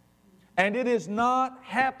and it is not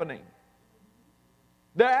happening,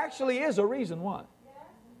 there actually is a reason why.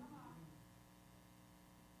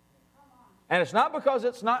 And it's not because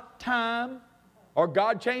it's not time or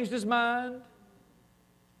God changed His mind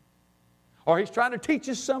or He's trying to teach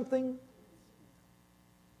us something.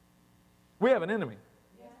 We have an enemy.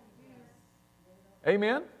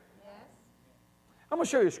 Amen? I'm going to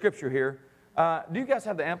show you a scripture here. Do you guys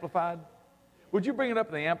have the Amplified? Would you bring it up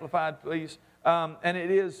in the Amplified, please? And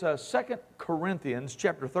it is 2 Corinthians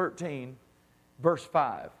chapter 13, verse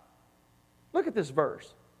 5. Look at this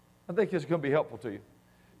verse. I think it's going to be helpful to you.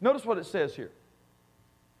 Notice what it says here.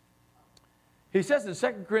 He says in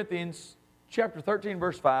 2 Corinthians chapter 13,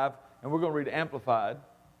 verse 5, and we're going to read Amplified.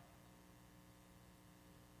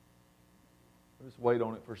 I'll just wait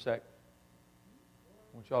on it for a sec.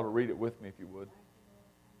 I want y'all to read it with me if you would.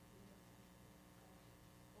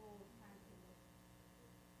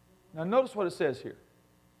 Now notice what it says here.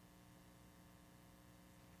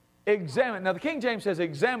 Examine. Now the King James says,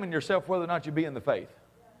 examine yourself whether or not you be in the faith.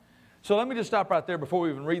 So let me just stop right there before we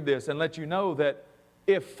even read this and let you know that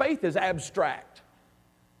if faith is abstract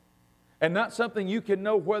and not something you can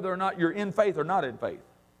know whether or not you're in faith or not in faith,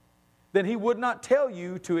 then He would not tell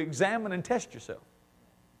you to examine and test yourself.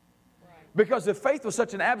 Because if faith was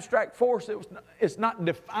such an abstract force, it's not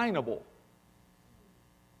definable.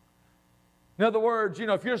 In other words, you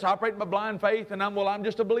know, if you're just operating by blind faith and I'm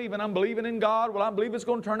just I'm believing in God, I believe it's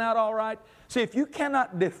going to turn out all right. See, if you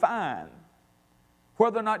cannot define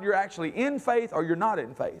whether or not you're actually in faith or you're not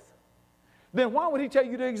in faith, then why would He tell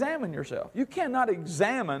you to examine yourself? You cannot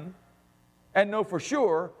examine and know for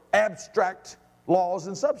sure abstract laws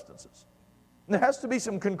and substances. There has to be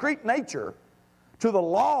some concrete nature to the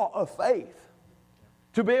law of faith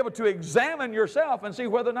to be able to examine yourself and see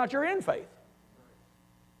whether or not you're in faith.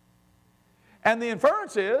 And the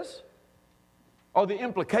inference is, or the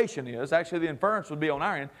implication is, actually the inference would be on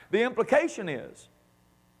our end, the implication is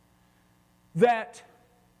that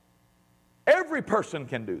every person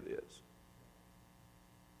can do this.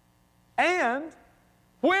 And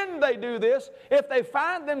when they do this, if they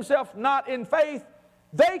find themselves not in faith,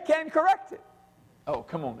 they can correct it. Oh,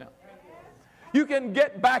 come on now. You can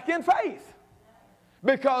get back in faith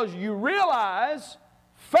because you realize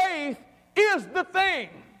faith is the thing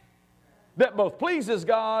that both pleases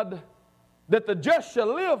God, that the just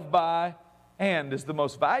shall live by, and is the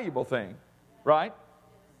most valuable thing, right?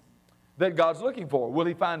 That God's looking for. Will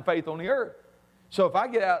He find faith on the earth? So if I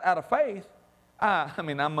get out of faith,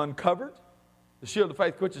 I'm uncovered. The shield of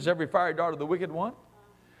faith quenches every fiery dart of the wicked one.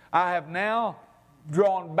 I have now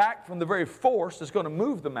drawn back from the very force that's going to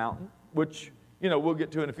move the mountain, which, we'll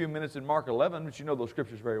get to in a few minutes in Mark 11, but you know those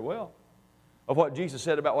scriptures very well, of what Jesus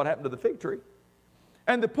said about what happened to the fig tree.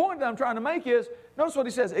 And the point that I'm trying to make is, notice what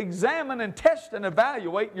He says, examine and test and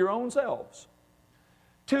evaluate your own selves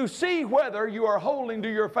to see whether you are holding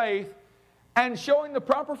to your faith and showing the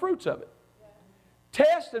proper fruits of it.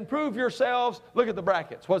 Test and prove yourselves. Look at the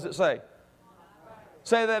brackets. What does it say?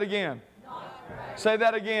 Say that again. Say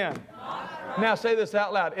that again. Now say this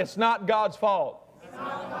out loud. It's not God's fault. It's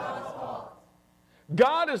not God's fault.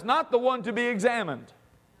 God is not the one to be examined.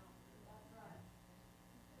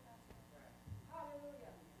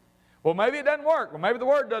 Well, maybe it doesn't work. Well, maybe the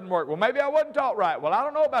Word doesn't work. Well, maybe I wasn't taught right. Well, I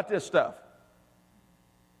don't know about this stuff.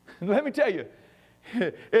 Let me tell you,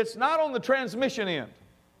 it's not on the transmission end.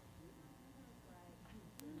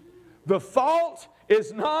 The fault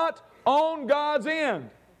is not on God's end.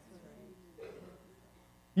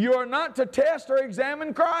 You are not to test or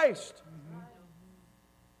examine Christ.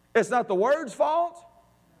 It's not the Word's fault.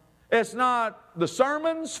 It's not the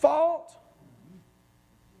sermon's fault.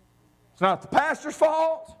 It's not the pastor's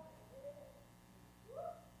fault.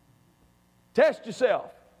 Test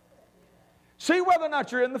yourself. See whether or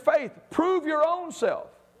not you're in the faith. Prove your own self.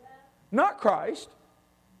 Not Christ.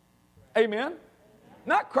 Amen?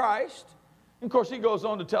 Not Christ. And of course, He goes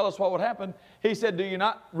on to tell us what would happen. He said, do you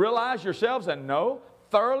not realize yourselves and know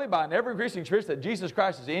thoroughly by an ever-increasing experience that Jesus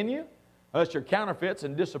Christ is in you, unless you're counterfeits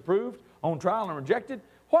and disapproved, on trial and rejected?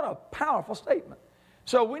 What a powerful statement.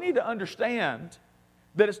 So we need to understand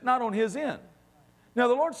that it's not on His end. Now,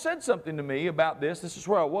 the Lord said something to me about this. This is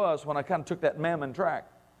where I was when I kind of took that mammon track.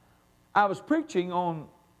 I was preaching on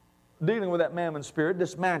dealing with that mammon spirit,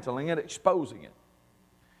 dismantling it, exposing it.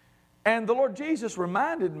 And the Lord Jesus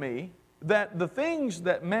reminded me that the things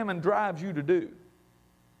that mammon drives you to do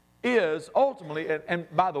is ultimately, and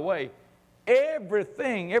by the way,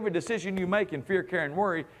 everything, every decision you make in fear, care, and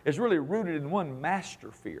worry is really rooted in one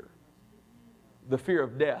master fear, the fear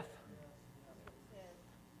of death.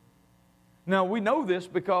 Now, we know this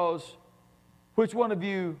because which one of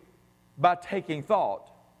you, by taking thought,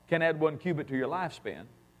 can add 1 cubit to your lifespan?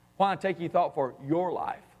 Why take ye thought for your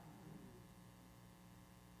life?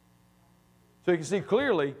 So you can see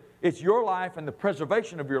clearly, it's your life and the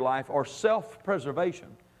preservation of your life, or self-preservation,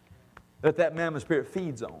 that mammon spirit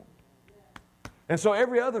feeds on. And so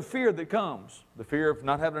every other fear that comes, the fear of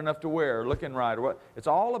not having enough to wear, or looking right, or what, it's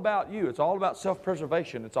all about you. It's all about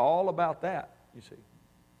self-preservation. It's all about that, you see.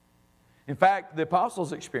 In fact, the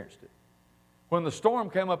apostles experienced it. When the storm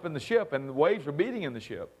came up in the ship and the waves were beating in the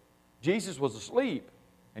ship, Jesus was asleep.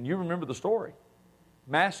 And you remember the story.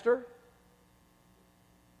 Master,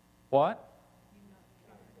 what?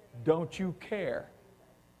 Don't you care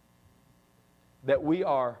that we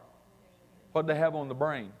are, what do they have on the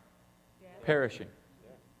brain? Perishing.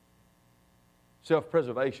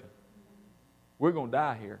 Self-preservation. We're going to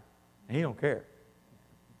die here. And He don't care.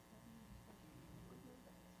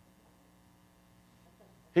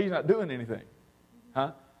 He's not doing anything.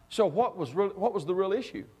 Huh? So what was the real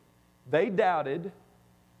issue? They doubted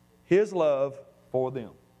His love for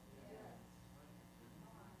them.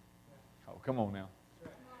 Oh, come on now.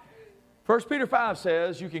 1 Peter 5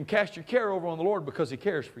 says you can cast your care over on the Lord because He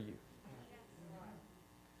cares for you.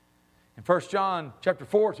 And 1 John chapter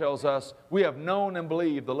 4 tells us we have known and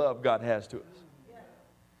believed the love God has to us.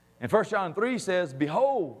 And 1 John 3 says,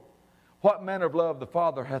 behold, what manner of love the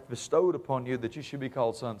Father hath bestowed upon you that you should be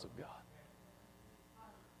called sons of God.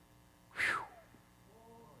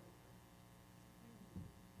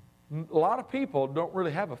 Whew. A lot of people don't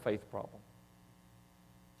really have a faith problem.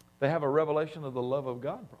 They have a revelation of the love of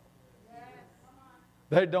God problem.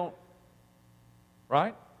 They don't,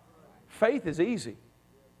 right? Faith is easy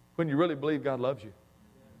when you really believe God loves you.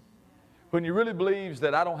 When you really believe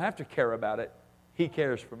that I don't have to care about it, He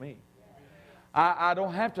cares for me. I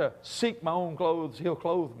don't have to seek my own clothes. He'll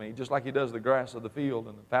clothe me just like He does the grass of the field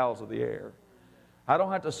and the fowls of the air. I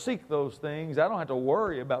don't have to seek those things. I don't have to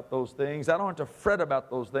worry about those things. I don't have to fret about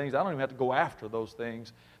those things. I don't even have to go after those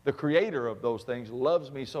things. The Creator of those things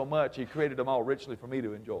loves me so much, He created them all richly for me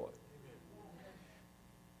to enjoy.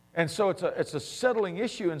 And so it's a settling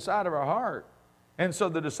issue inside of our heart. And so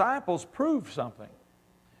the disciples proved something.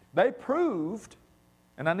 They proved,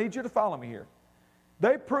 and I need you to follow me here.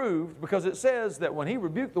 They proved, because it says that when He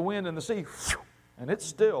rebuked the wind and the sea, And it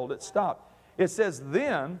stilled, it stopped. It says,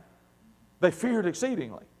 then they feared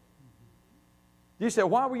exceedingly. You say,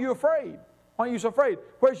 why were you afraid? Why are you so afraid?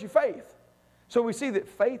 Where's your faith? So we see that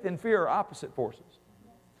faith and fear are opposite forces.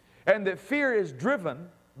 And that fear is driven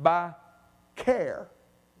by care.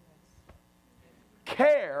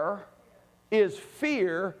 Care is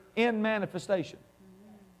fear in manifestation.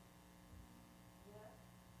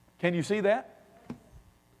 Can you see that?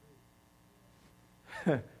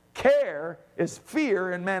 Care is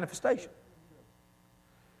fear in manifestation.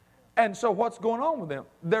 And so what's going on with them?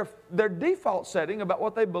 Their default setting about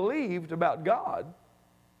what they believed about God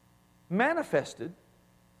manifested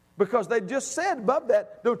because they just said above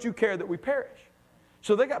that, don't you care that we perish?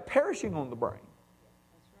 So they got perishing on the brain.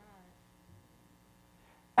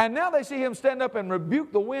 And now they see him stand up and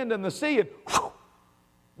rebuke the wind and the sea, and whew,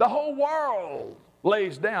 the whole world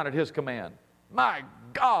lays down at his command. My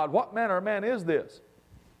God, what manner of man is this?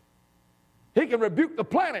 He can rebuke the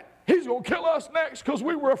planet. He's going to kill us next because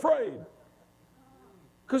we were afraid.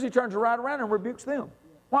 Because he turns right around and rebukes them.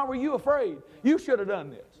 Why were you afraid? You should have done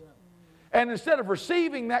this. And instead of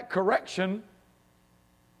receiving that correction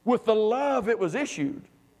with the love it was issued,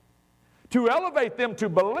 to elevate them to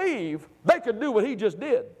believe they could do what he just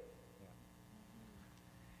did.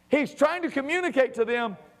 He's trying to communicate to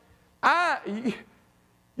them,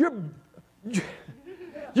 you're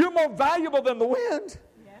more valuable than the wind.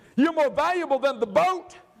 You're more valuable than the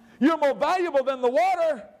boat. You're more valuable than the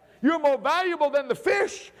water. You're more valuable than the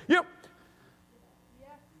fish. You're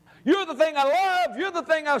the thing I love. You're the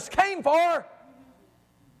thing I came for.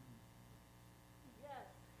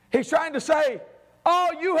 He's trying to say,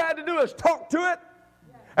 all you had to do is talk to it,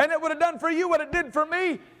 and it would have done for you what it did for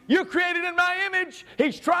me. You're created in my image.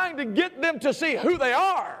 He's trying to get them to see who they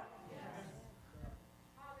are.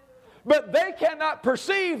 But they cannot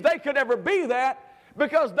perceive they could ever be that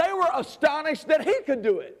because they were astonished that he could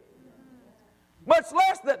do it. Much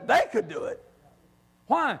less that they could do it.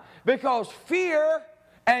 Why? Because fear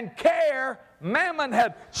and care, mammon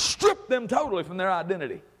had stripped them totally from their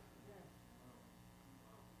identity.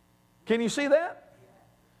 Can you see that?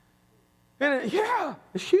 And yeah,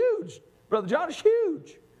 it's huge. Brother John, it's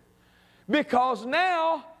huge. Because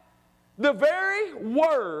now, the very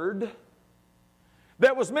word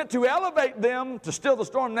that was meant to elevate them to still the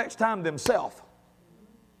storm next time themselves,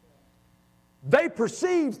 they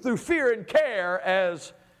perceived through fear and care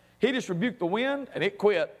as he just rebuked the wind and it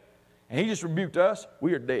quit. And he just rebuked us,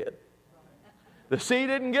 we are dead. The sea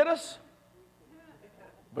didn't get us,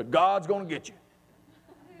 but God's going to get you.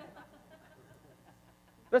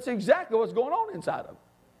 That's exactly what's going on inside of them.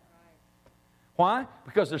 Why?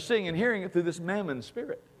 Because they're seeing and hearing it through this mammon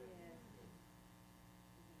spirit.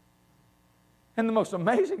 And the most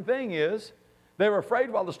amazing thing is, they were afraid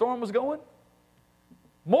while the storm was going,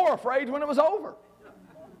 more afraid when it was over.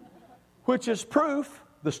 Which is proof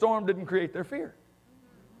the storm didn't create their fear.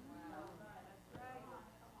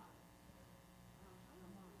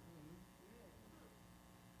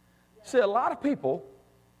 See, a lot of people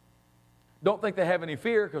don't think they have any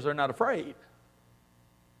fear because they're not afraid.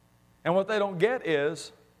 And what they don't get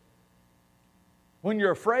is, when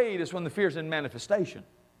you're afraid is when the fear's in manifestation.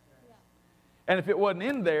 And if it wasn't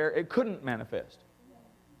in there, it couldn't manifest.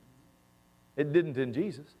 It didn't in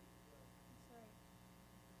Jesus.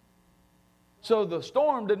 So the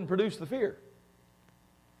storm didn't produce the fear.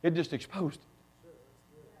 It just exposed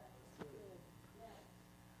it.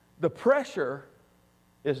 The pressure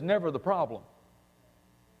is never the problem.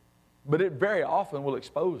 But it very often will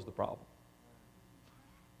expose the problem.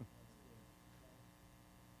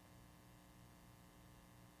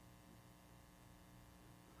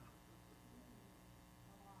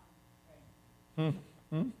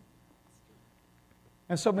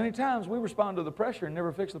 And so many times we respond to the pressure and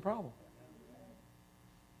never fix the problem.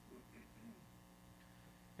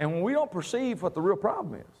 And when we don't perceive what the real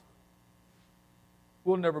problem is,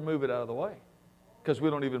 we'll never move it out of the way because we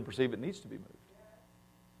don't even perceive it needs to be moved.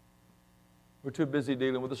 We're too busy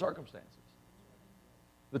dealing with the circumstances.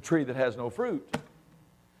 The tree that has no fruit.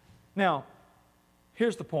 Now,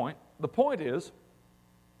 here's the point. The point is,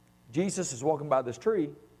 Jesus is walking by this tree.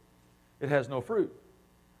 It has no fruit.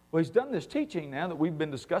 Well, he's done this teaching now that we've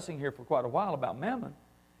been discussing here for quite a while about mammon.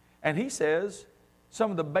 And he says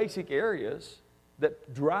some of the basic areas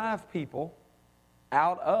that drive people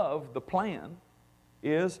out of the plan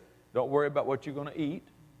is don't worry about what you're going to eat.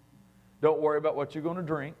 Don't worry about what you're going to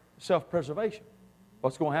drink. Self-preservation.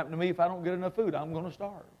 What's going to happen to me if I don't get enough food? I'm going to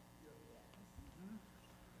starve.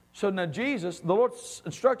 So now Jesus, the Lord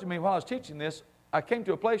instructed me while I was teaching this, I came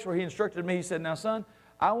to a place where he instructed me, he said, now son,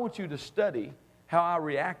 I want you to study how I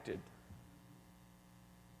reacted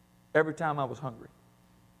every time I was hungry.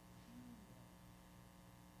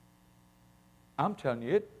 I'm telling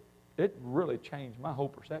you, it really changed my whole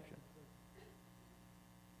perception.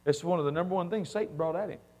 It's one of the number one things Satan brought at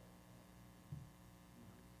him.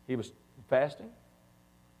 He was fasting.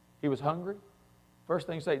 He was hungry. First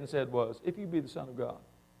thing Satan said was, if you be the Son of God,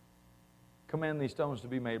 command these stones to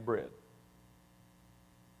be made bread.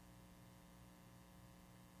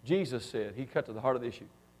 Jesus said, he cut to the heart of the issue,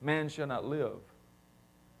 man shall not live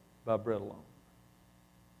by bread alone,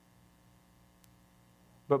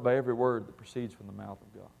 but by every word that proceeds from the mouth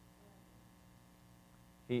of God.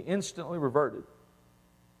 He instantly reverted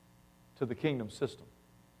to the kingdom system.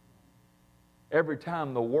 Every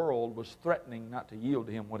time the world was threatening not to yield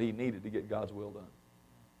to him what he needed to get God's will done.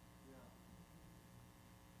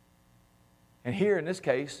 And here in this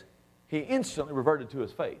case, he instantly reverted to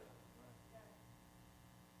his faith.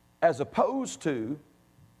 As opposed to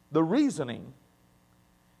the reasoning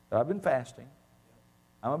that I've been fasting,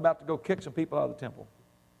 I'm about to go kick some people out of the temple.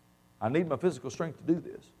 I need my physical strength to do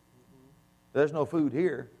this. There's no food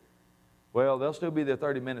here. Well, they'll still be there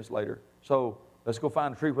 30 minutes later. So let's go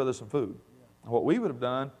find a tree where there's some food. And what we would have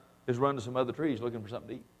done is run to some other trees looking for something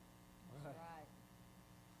to eat.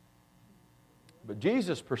 But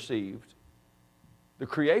Jesus perceived the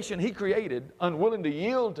creation he created, unwilling to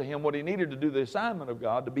yield to him what he needed to do the assignment of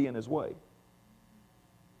God, to be in his way.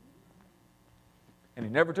 And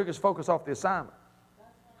he never took his focus off the assignment.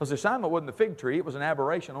 Because the assignment wasn't the fig tree, it was an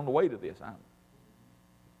aberration on the way to the assignment.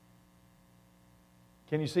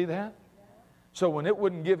 Can you see that? So when it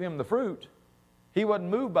wouldn't give him the fruit, he wasn't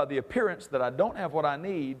moved by the appearance that I don't have what I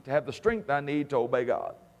need to have the strength I need to obey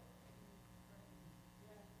God.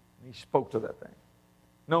 And he spoke to that thing.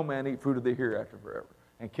 No man eat fruit of the hereafter forever.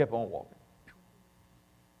 And kept on walking.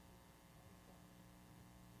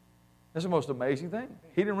 That's the most amazing thing.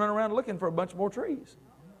 He didn't run around looking for a bunch more trees.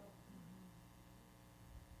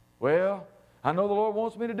 Well, I know the Lord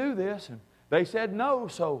wants me to do this. And they said no,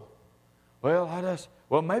 so,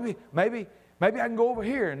 maybe I can go over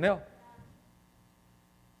here. And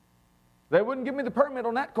they wouldn't give me the permit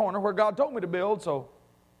on that corner where God told me to build, so.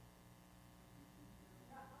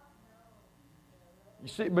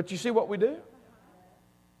 But you see what we do?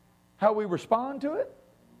 How we respond to it?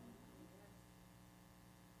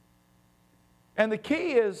 And the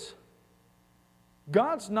key is,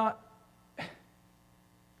 God's not,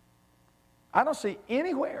 I don't see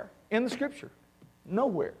anywhere in the Scripture,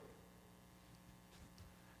 nowhere.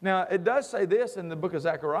 Now, it does say this in the book of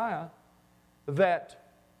Zechariah, that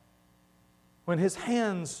when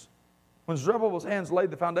Zerubbabel's hands laid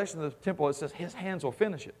the foundation of the temple, it says his hands will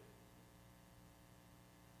finish it.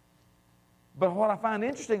 But what I find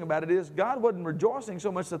interesting about it is God wasn't rejoicing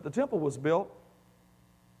so much that the temple was built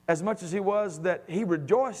as much as he was that he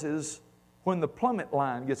rejoices when the plummet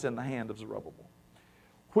line gets in the hand of Zerubbabel.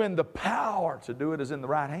 When the power to do it is in the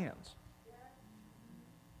right hands.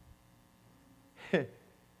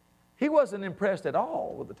 He wasn't impressed at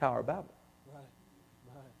all with the Tower of Babel.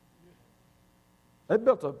 They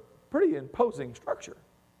built a pretty imposing structure.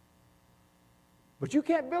 But you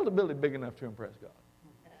can't build a building big enough to impress God.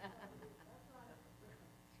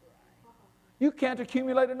 You can't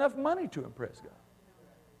accumulate enough money to impress God.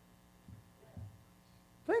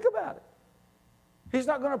 Think about it. He's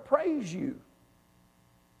not going to praise you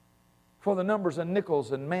for the numbers and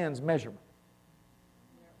nickels and man's measurement.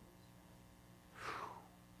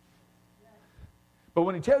 But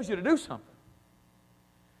when he tells you to do something,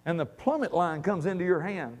 and the plummet line comes into your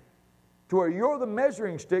hand to where you're the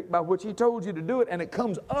measuring stick by which he told you to do it, and it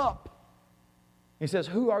comes up. He says,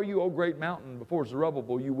 who are you, O great mountain? Before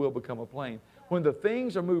Zerubbabel, you will become a plain. When the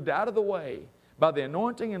things are moved out of the way by the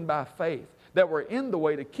anointing and by faith that were in the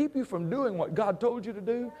way to keep you from doing what God told you to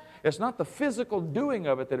do, it's not the physical doing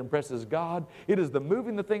of it that impresses God. It is the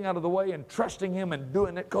moving the thing out of the way and trusting him and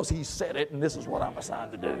doing it because he said it and this is what I'm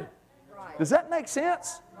assigned to do. Right. Does that make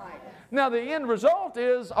sense? Right. Now the end result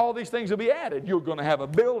is all these things will be added. You're going to have a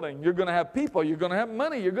building. You're going to have people. You're going to have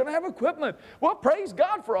money. You're going to have equipment. Well, praise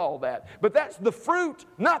God for all that. But that's the fruit,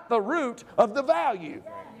 not the root of the value.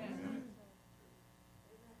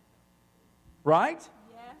 Right?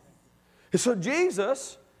 Yes. So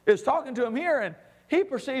Jesus is talking to him here, and he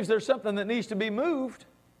perceives there's something that needs to be moved,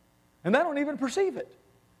 and they don't even perceive it.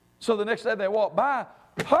 So the next day they walk by,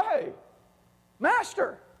 hey,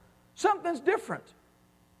 Master, something's different.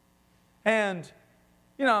 And,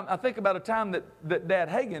 you know, I think about a time that Dad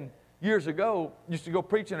Hagin years ago used to go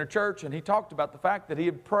preach in a church, and he talked about the fact that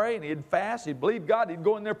he'd pray and he'd fast, he'd believe God, he'd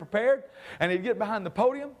go in there prepared, and he'd get behind the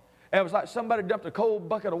podium, and it was like somebody dumped a cold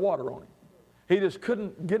bucket of water on him. He just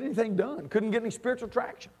couldn't get anything done, couldn't get any spiritual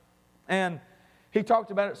traction. And He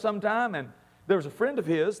talked about it sometime, and there was a friend of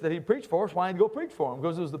his that he preached for us. Why he'd go preach for him?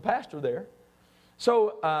 Because it was the pastor there.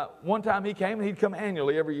 So one time he came, and he'd come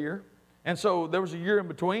annually every year. And so there was a year in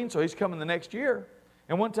between, so he's coming the next year.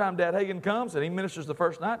 And one time Dad Hagin comes, and he ministers the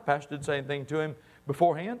first night. Pastor didn't say anything to him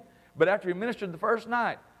beforehand. But after he ministered the first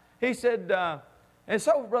night, he said, and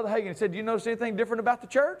so Brother Hagin, he said, do you notice anything different about the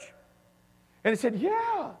church? And he said,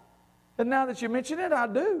 yeah. And now that you mention it, I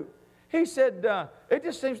do. He said, it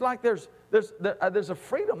just seems like there's a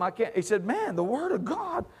freedom. He said, man, the Word of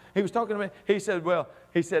God. He was talking to me. He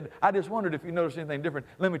said, I just wondered if you noticed anything different.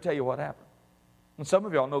 Let me tell you what happened. And some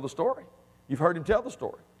of y'all know the story. You've heard him tell the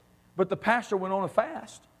story. But the pastor went on a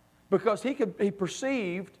fast because he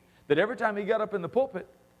perceived that every time he got up in the pulpit,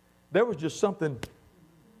 there was just something.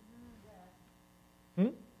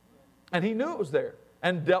 And he knew it was there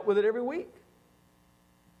and dealt with it every week.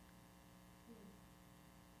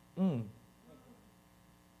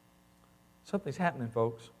 Something's happening,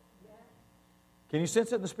 folks. Can you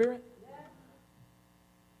sense it in the Spirit?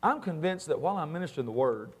 I'm convinced that while I'm ministering the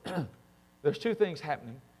Word, there's two things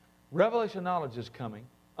happening. Revelation knowledge is coming,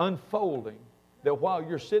 unfolding, that while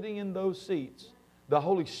you're sitting in those seats, the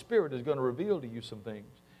Holy Spirit is going to reveal to you some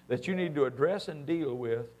things that you need to address and deal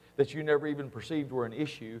with that you never even perceived were an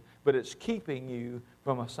issue, but it's keeping you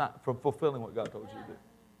from fulfilling what God told you to do.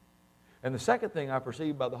 And the second thing I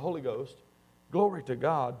perceive by the Holy Ghost, glory to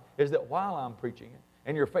God, is that while I'm preaching it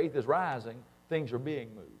and your faith is rising, things are being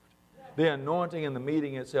moved. The anointing in the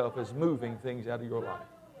meeting itself is moving things out of your life.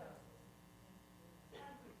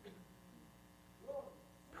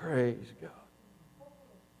 Praise God.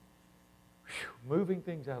 Whew. Moving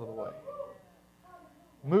things out of the way.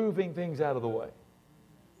 Moving things out of the way.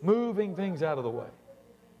 Moving things out of the way.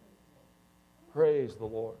 Praise the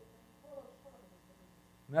Lord.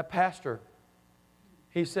 And that pastor,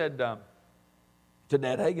 he said to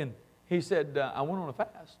Dad Hagin, he said, I went on a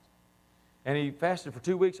fast. And he fasted for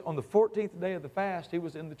 2 weeks. On the 14th day of the fast, he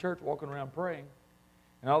was in the church walking around praying.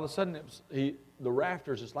 And all of a sudden, the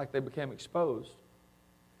rafters, it's like they became exposed.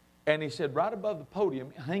 And he said, right above the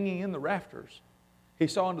podium, hanging in the rafters, he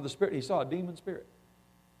saw into the spirit, he saw a demon spirit.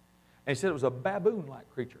 And he said it was a baboon-like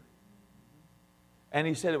creature. And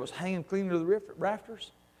he said it was hanging clean to the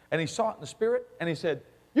rafters. And he saw it in the spirit. And he said,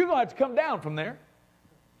 you're going to have to come down from there.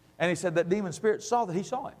 And he said that demon spirit saw that he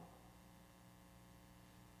saw him.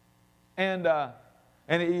 And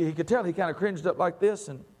he could tell he kind of cringed up like this,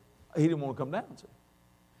 and he didn't want to come down. So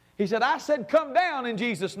he said, I said, come down in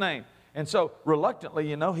Jesus' name. And so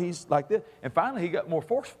reluctantly, he's like this. And finally he got more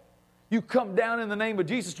forceful. You come down in the name of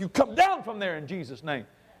Jesus. You come down from there in Jesus' name.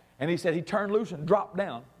 And he said he turned loose and dropped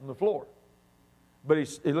down on the floor. But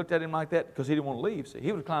he looked at him like that because he didn't want to leave. So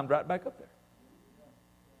he would have climbed right back up there.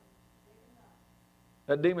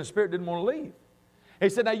 That demon spirit didn't want to leave. He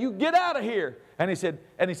said, now you get out of here. And he said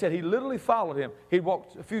he literally followed him. He'd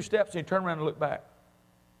walk a few steps and he'd turn around and look back.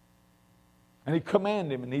 And he'd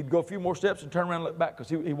command him, and he'd go a few more steps and turn around and look back because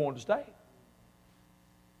he wanted to stay.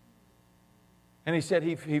 And he said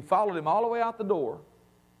he followed him all the way out the door,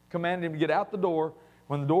 commanded him to get out the door.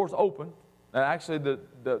 When the door's open, and actually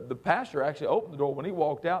the pastor actually opened the door when he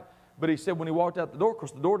walked out, but he said when he walked out the door, of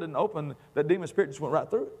course the door didn't open, that demon spirit just went right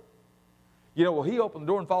through it. He opened the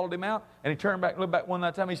door and followed him out, and he turned back and looked back one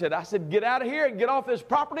last time. He said, I said, get out of here and get off this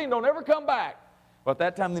property and don't ever come back. Well, at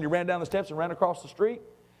that time, then he ran down the steps and ran across the street.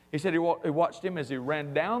 He said he watched him as he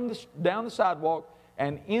ran down the sidewalk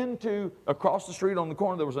and across the street on the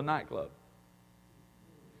corner, there was a nightclub.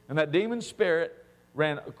 And that demon spirit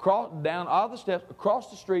ran down all the steps,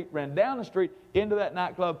 across the street, ran down the street, into that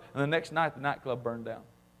nightclub, and the next night the nightclub burned down.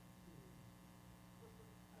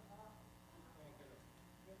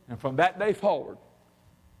 And from that day forward,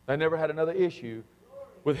 they never had another issue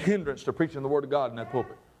with hindrance to preaching the Word of God in that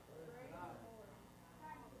pulpit.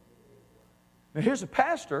 Now here's a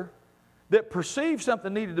pastor that perceived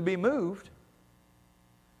something needed to be moved,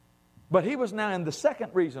 but he was now in the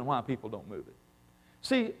second reason why people don't move it.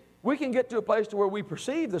 See, we can get to a place to where we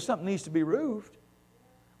perceive that something needs to be moved,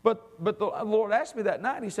 but the Lord asked me that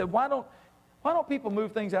night, he said, why don't people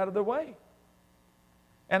move things out of their way?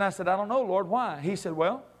 And I said, I don't know, Lord, why? He said,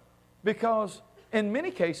 well, because in many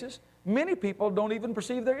cases, many people don't even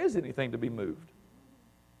perceive there is anything to be moved.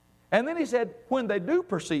 And then he said, when they do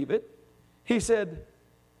perceive it, he said,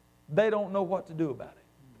 they don't know what to do about it.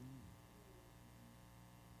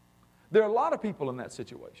 There are a lot of people in that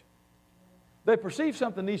situation. They perceive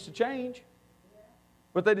something needs to change,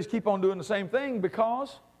 but they just keep on doing the same thing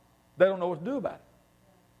because they don't know what to do about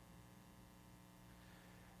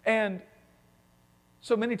it. And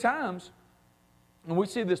so many times, and we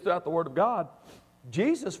see this throughout the Word of God,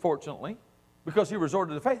 Jesus, fortunately, because he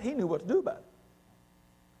resorted to faith, he knew what to do about it.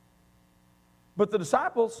 But the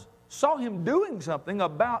disciples saw him doing something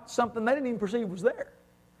about something they didn't even perceive was there.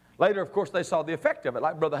 Later, of course, they saw the effect of it,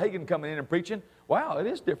 like Brother Hagin coming in and preaching. Wow, it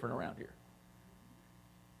is different around here.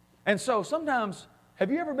 And so sometimes,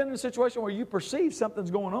 have you ever been in a situation where you perceive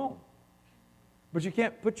something's going on, but you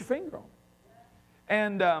can't put your finger on it?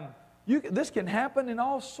 And this can happen in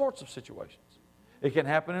all sorts of situations. It can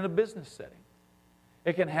happen in a business setting.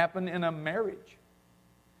 It can happen in a marriage.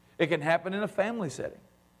 It can happen in a family setting.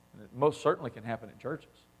 And it most certainly can happen in churches,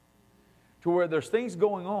 to where there's things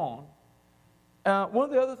going on. One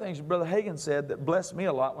of the other things Brother Hagin said that blessed me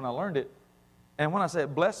a lot when I learned it, and when I say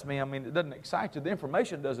it blessed me, I mean it doesn't excite you. The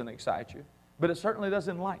information doesn't excite you, but it certainly does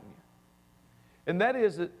enlighten you. And that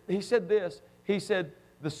is that he said this. He said,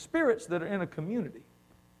 the spirits that are in a community,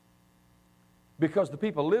 because the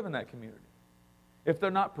people live in that community, if they're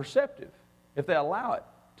not perceptive, if they allow it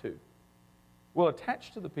to, will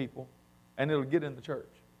attach to the people and it'll get in the church.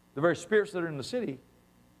 The very spirits that are in the city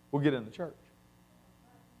will get in the church.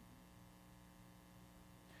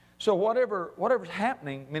 So whatever's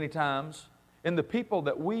happening many times in the people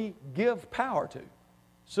that we give power to,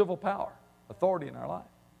 civil power, authority in our life.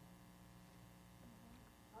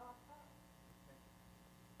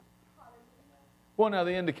 Well, now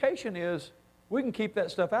the indication is we can keep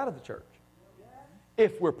that stuff out of the church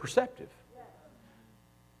if we're perceptive.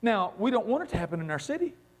 Now, we don't want it to happen in our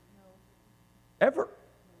city. Ever.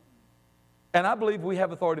 And I believe we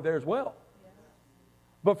have authority there as well.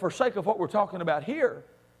 But for sake of what we're talking about here,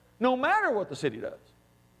 no matter what the city does,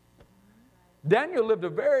 Daniel lived a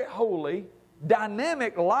very holy,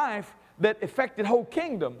 dynamic life that affected whole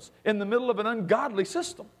kingdoms in the middle of an ungodly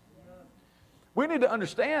system. We need to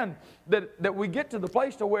understand that we get to the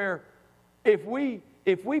place to where if we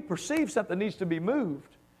perceive something needs to be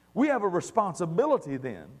moved, we have a responsibility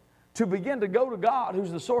then to begin to go to God,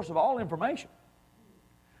 who's the source of all information,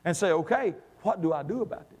 and say, okay, what do I do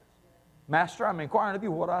about this? Master, I'm inquiring of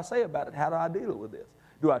you. What do I say about it? How do I deal with this?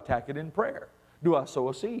 Do I attack it in prayer? Do I sow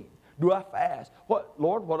a seed? Do I fast?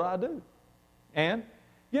 Lord, what do I do? And,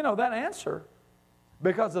 that answer,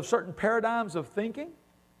 because of certain paradigms of thinking,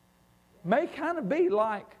 may kind of be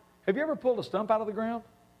like, have you ever pulled a stump out of the ground?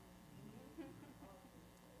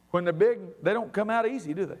 When they're big, they don't come out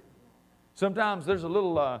easy, do they? Sometimes there's a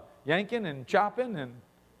little yanking and chopping and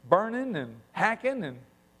burning and hacking, and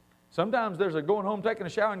sometimes there's a going home, taking a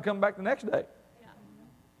shower, and coming back the next day.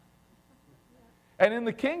 And in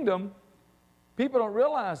the kingdom, people don't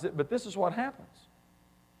realize it, but this is what happens.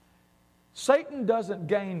 Satan doesn't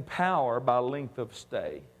gain power by length of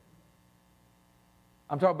stay.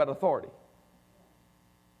 I'm talking about authority.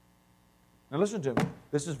 Now listen to me.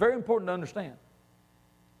 This is very important to understand.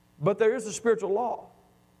 But there is a spiritual law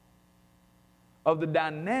of the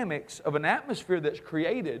dynamics of an atmosphere that's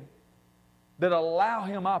created that allow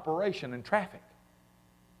him operation and traffic.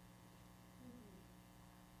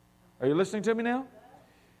 Are you listening to me now?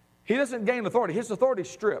 He doesn't gain authority. His authority is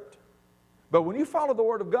stripped. But when you follow the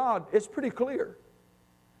Word of God, it's pretty clear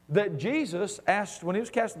that Jesus asked, when he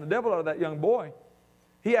was casting the devil out of that young boy,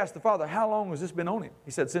 he asked the Father, how long has this been on him?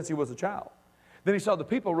 He said, since he was a child. Then he saw the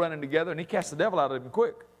people running together and he cast the devil out of him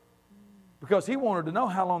quick. Because he wanted to know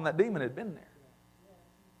how long that demon had been there.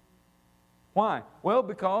 Why? Well,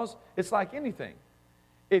 because it's like anything.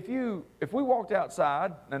 If we walked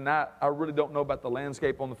outside, and I really don't know about the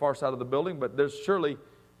landscape on the far side of the building, but there's surely,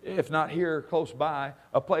 if not here, close by,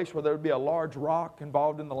 a place where there would be a large rock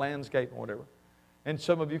involved in the landscape or whatever. And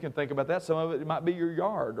some of you can think about that. Some of it might be your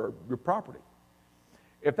yard or your property.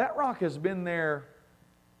 If that rock has been there,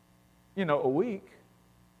 a week,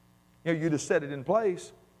 you just set it in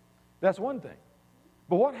place, that's one thing.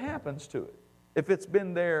 But what happens to it if it's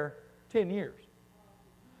been there 10 years?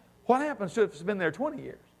 What happens to it if it's been there 20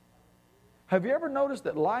 years? Have you ever noticed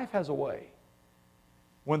that life has a way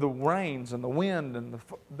when the rains and the wind and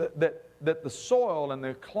that the soil and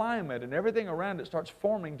the climate and everything around it starts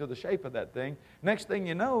forming to the shape of that thing? Next thing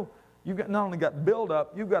you know, you've not only got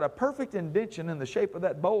buildup, you've got a perfect indention in the shape of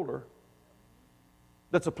that boulder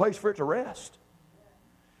that's a place for it to rest.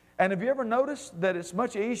 And have you ever noticed that it's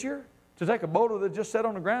much easier to take a boulder that just sat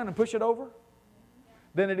on the ground and push it over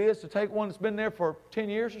than it is to take one that's been there for 10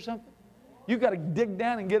 years or something? You've got to dig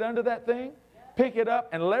down and get under that thing, pick it up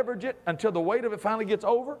and leverage it until the weight of it finally gets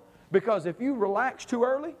over. Because if you relax too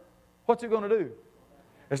early, what's it going to do?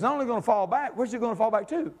 It's not only going to fall back, where's it going to fall back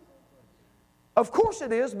to? Of course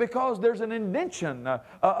it is, because there's an indention,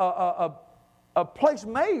 a place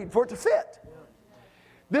made for it to fit.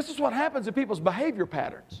 This is what happens in people's behavior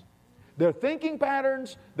patterns. their thinking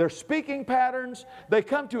patterns, their speaking patterns. They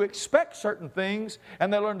come to expect certain things,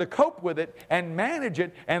 and they learn to cope with it and manage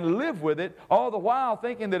it and live with it, all the while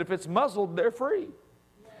thinking that if it's muzzled, they're free.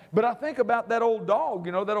 But I think about that old dog,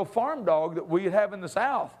 you know, that old farm dog that we have in the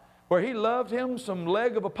South, where he loved him some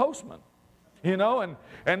leg of a postman, you know,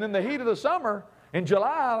 and in the heat of the summer, in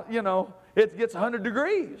July, you know, it gets 100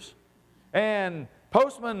 degrees. And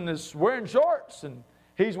postman is wearing shorts, and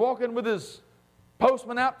he's walking with his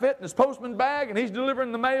postman outfit and his postman bag, and he's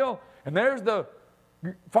delivering the mail, and there's the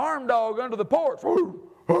farm dog under the porch.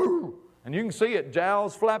 And you can see it,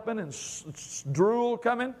 jowls flapping and drool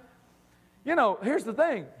coming. You know, here's the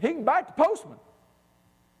thing. He can bite the postman.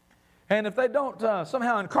 And if they don't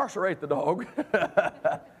somehow incarcerate the dog,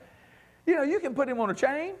 you know, you can put him on a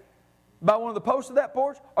chain by one of the posts of that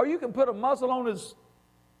porch, or you can put a muzzle on his,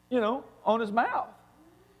 you know, on his mouth.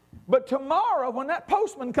 But tomorrow, when that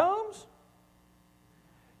postman comes,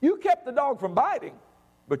 you kept the dog from biting,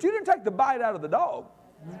 but you didn't take the bite out of the dog.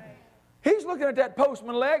 He's looking at that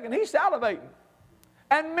postman leg, and he's salivating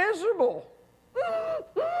and miserable.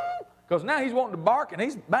 Because now he's wanting to bark, and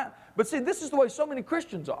he's biting. But see, this is the way so many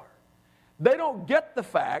Christians are. They don't get the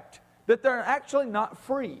fact that they're actually not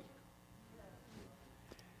free.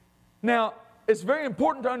 Now, it's very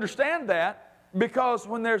important to understand that, because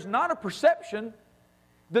when there's not a perception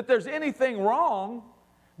that there's anything wrong,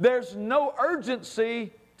 there's no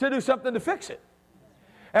urgency to do something to fix it.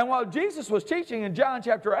 And while Jesus was teaching in John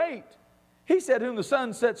chapter 8, he said, whom the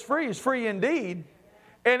Son sets free is free indeed.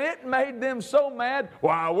 And it made them so mad.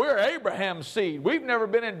 Wow, we're Abraham's seed. We've never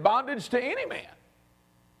been in bondage to any man.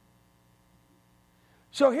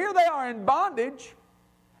 So here they are in bondage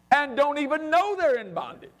and don't even know they're in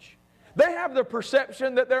bondage. They have the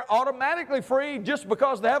perception that they're automatically free just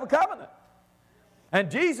because they have a covenant.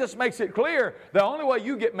 And Jesus makes it clear the only way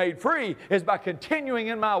you get made free is by continuing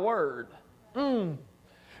in my word and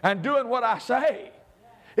doing what I say.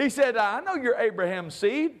 He said, I know you're Abraham's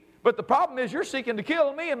seed, but the problem is you're seeking to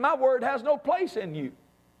kill me, and my word has no place in you.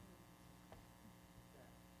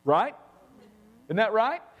 Right? Isn't that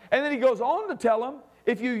right? And then he goes on to tell them,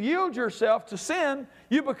 if you yield yourself to sin,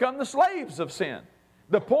 you become the slaves of sin.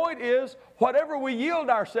 The point is, whatever we yield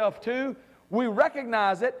ourselves to, we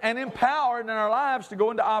recognize it and empower it in our lives to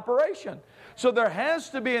go into operation. So there has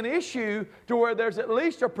to be an issue to where there's at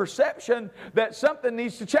least a perception that something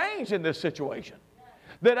needs to change in this situation.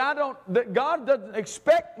 That God doesn't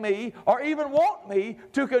expect me or even want me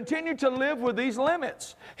to continue to live with these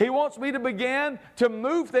limits. He wants me to begin to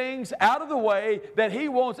move things out of the way that He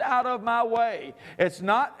wants out of my way. It's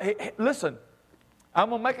not, listen, I'm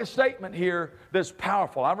going to make a statement here that's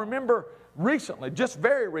powerful. I remember recently, just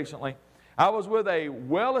very recently, I was with a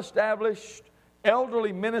well-established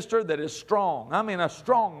elderly minister that is strong. I mean, a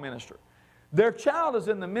strong minister. Their child is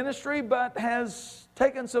in the ministry, but has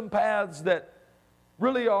taken some paths that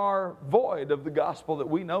really are void of the gospel that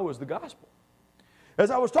we know is the gospel. As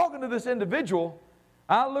I was talking to this individual,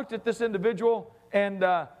 I looked at this individual and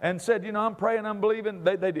said, you know, I'm praying, I'm believing.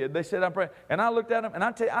 They did. They said, I'm praying. And I looked at him, and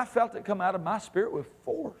I tell you, I felt it come out of my spirit with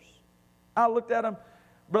force. I looked at him,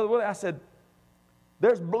 Brother Willie, I said,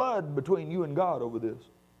 there's blood between you and God over this.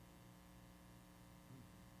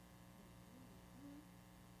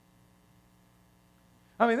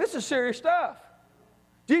 I mean, this is serious stuff.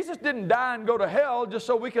 Jesus didn't die and go to hell just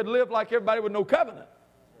so we could live like everybody with no covenant.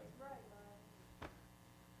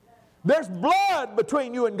 There's blood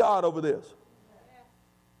between you and God over this.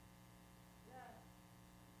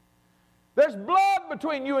 There's blood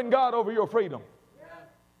between you and God over your freedom.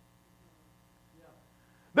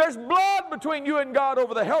 There's blood between you and God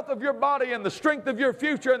over the health of your body and the strength of your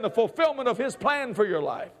future and the fulfillment of His plan for your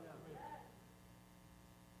life.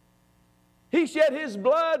 He shed His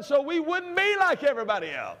blood so we wouldn't be like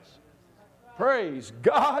everybody else. Praise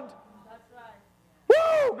God.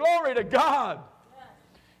 Woo! Glory to God.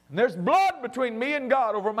 And there's blood between me and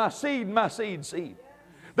God over my seed and my seed's seed.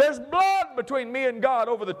 There's blood between me and God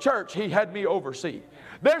over the church He had me oversee.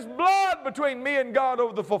 There's blood between me and God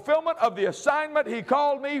over the fulfillment of the assignment He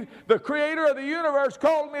called me. The Creator of the universe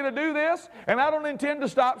called me to do this, and I don't intend to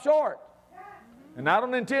stop short. And I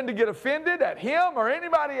don't intend to get offended at Him or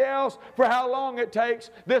anybody else for how long it takes.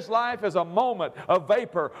 This life is a moment, a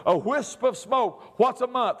vapor, a wisp of smoke. What's a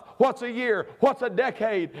month? What's a year? What's a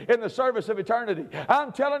decade in the service of eternity?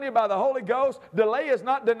 I'm telling you by the Holy Ghost, delay is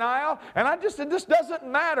not denial. And this doesn't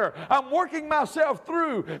matter. I'm working myself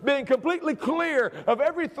through being completely clear of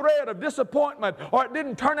every thread of disappointment, or it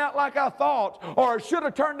didn't turn out like I thought, or it should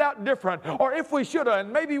have turned out different, or if we should have,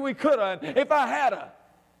 and maybe we could have, and if I had a.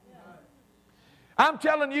 I'm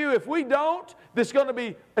telling you, if we don't, it's going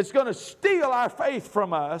to steal our faith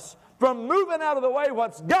from us, from moving out of the way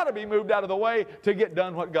what's got to be moved out of the way to get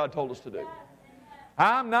done what God told us to do.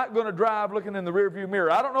 I'm not going to drive looking in the rearview mirror.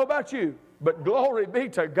 I don't know about you, but glory be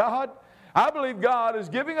to God. I believe God is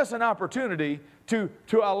giving us an opportunity to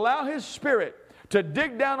allow His Spirit to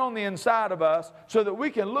dig down on the inside of us so that we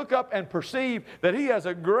can look up and perceive that He has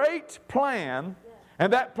a great plan,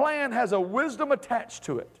 and that plan has a wisdom attached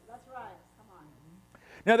to it. That's right. Come on.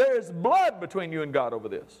 Now, there is blood between you and God over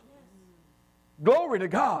this. Glory to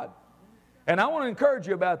God. And I want to encourage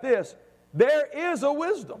you about this. There is a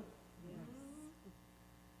wisdom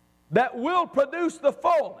that will produce the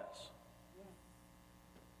fullness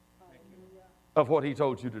of what He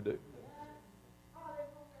told you to do.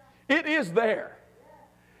 It is there.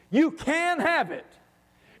 You can have it.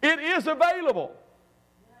 It is available.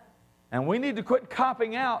 And we need to quit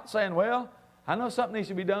copping out saying, well, I know something needs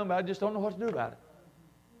to be done, but I just don't know what to do about it.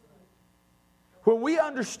 When we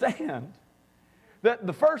understand that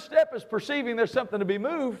the first step is perceiving there's something to be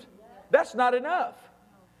moved, that's not enough.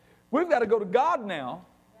 We've got to go to God now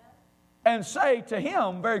and say to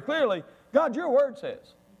Him very clearly, God, your word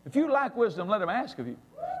says, if you lack wisdom, let Him ask of you.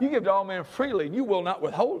 You give to all men freely, and you will not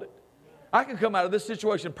withhold it. I can come out of this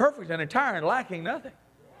situation perfect and entire and lacking nothing.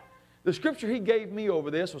 The scripture He gave me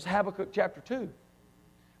over this was Habakkuk chapter 2,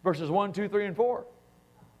 verses 1, 2, 3, and 4.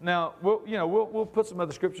 Now, we'll put some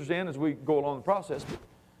other scriptures in as we go along the process.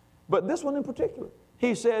 But this one in particular,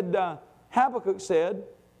 he said, Habakkuk said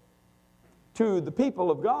to the people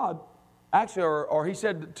of God, actually, or he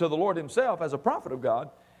said to the Lord Himself as a prophet of God,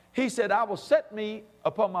 He said, I will set me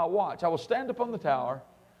upon my watch. I will stand upon the tower,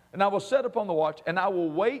 and I will set upon the watch, and I will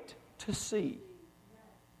wait to see.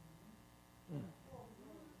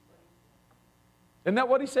 Isn't that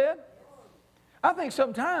what he said? I think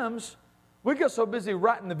sometimes we get so busy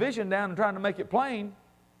writing the vision down and trying to make it plain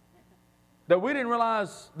that we didn't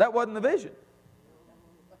realize that wasn't the vision.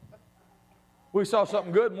 We saw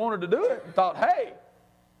something good and wanted to do it and thought, hey,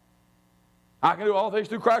 I can do all things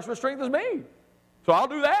through Christ who strengthens me, so I'll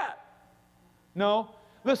do that. No,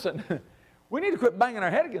 listen, we need to quit banging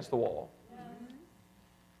our head against the wall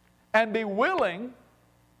and be willing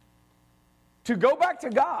to go back to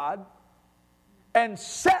God and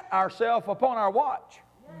set ourselves upon our watch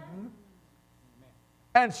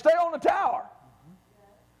and stay on the tower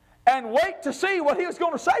and wait to see what He was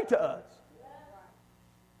going to say to us.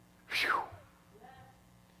 Whew.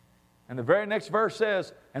 And the very next verse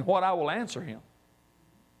says, and what I will answer him.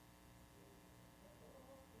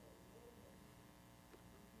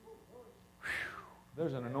 Whew.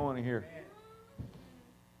 There's an anointing here.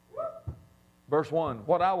 Verse 1,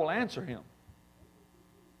 what I will answer him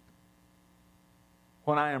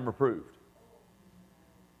when I am reproved.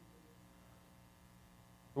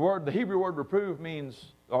 The Hebrew word reprove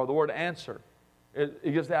means, or the word answer, it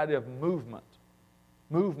gives the idea of movement.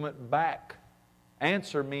 Movement back.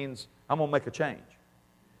 Answer means I'm going to make a change.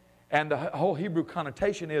 And the whole Hebrew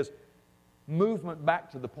connotation is movement back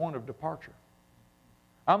to the point of departure.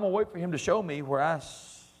 I'm going to wait for Him to show me where I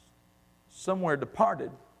somewhere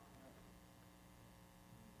departed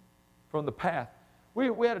from the path.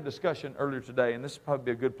 We had a discussion earlier today, and this would probably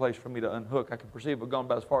be a good place for me to unhook. I can perceive I've gone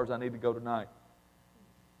about as far as I need to go tonight.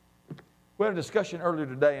 We had a discussion earlier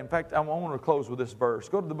today. In fact, I want to close with this verse.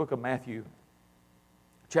 Go to the book of Matthew,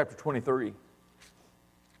 chapter 23.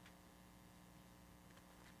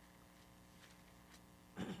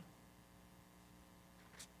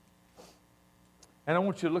 And I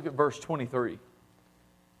want you to look at verse 23.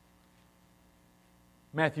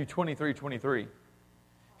 Matthew 23, 23.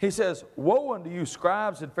 He says, woe unto you,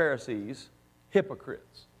 scribes and Pharisees,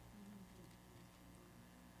 hypocrites!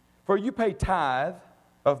 For you pay tithe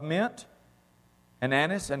of mint and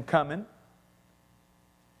anise and cumin,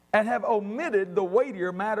 and have omitted the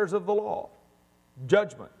weightier matters of the law,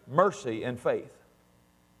 judgment, mercy, and faith.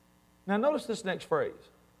 Now notice this next phrase.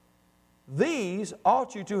 These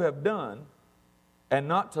ought you to have done, and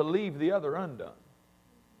not to leave the other undone.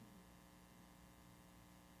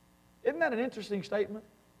 Isn't that an interesting statement?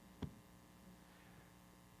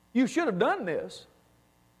 You should have done this,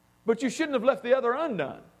 but you shouldn't have left the other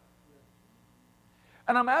undone.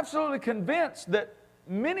 And I'm absolutely convinced that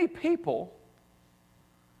many people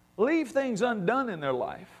leave things undone in their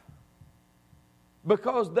life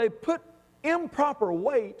because they put improper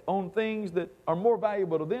weight on things that are more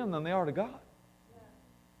valuable to them than they are to God.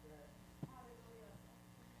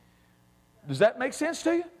 Does that make sense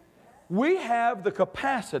to you? We have the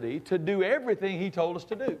capacity to do everything He told us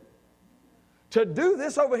to do. To do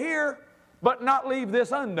this over here, but not leave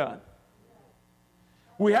this undone.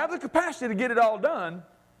 We have the capacity to get it all done,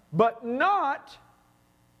 but not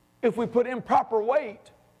if we put improper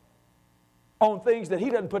weight on things that He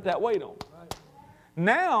doesn't put that weight on.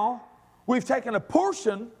 Now, we've taken a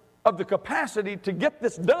portion of the capacity to get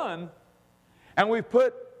this done, and we've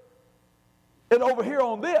put it over here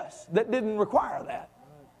on this that didn't require that.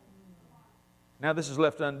 Now, this is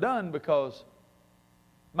left undone because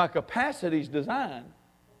my capacity is designed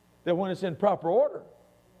that when it's in proper order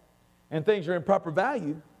and things are in proper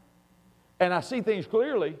value and I see things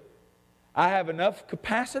clearly, I have enough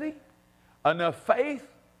capacity, enough faith,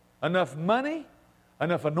 enough money,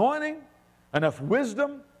 enough anointing, enough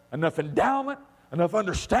wisdom, enough endowment, enough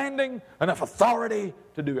understanding, enough authority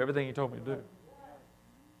to do everything He told me to do.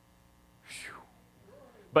 Whew.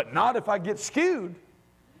 But not if I get skewed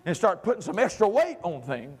and start putting some extra weight on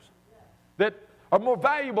things that are more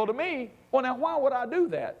valuable to me. Well, now, why would I do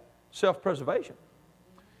that? Self-preservation.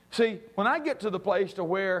 See, when I get to the place to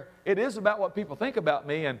where it is about what people think about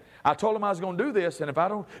me, and I told them I was going to do this, and if I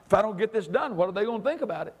don't get this done, what are they going to think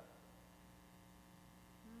about it?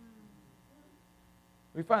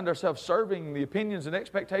 We find ourselves serving the opinions and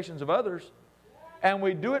expectations of others, and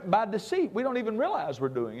we do it by deceit. We don't even realize we're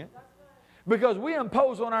doing it because we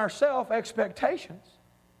impose on ourselves expectations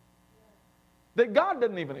that God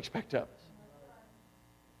doesn't even expect of us.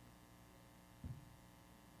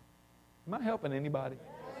 Am I helping anybody?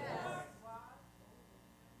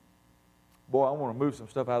 Boy, I want to move some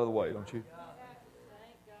stuff out of the way, don't you?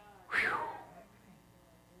 Whew.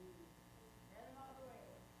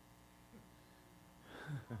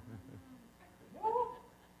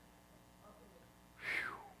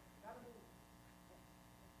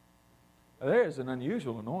 There's an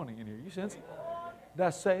unusual anointing in here. You sense it? And I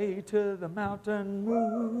say to the mountain,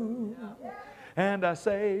 move. And I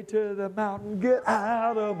say to the mountain, get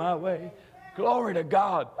out of my way. Glory to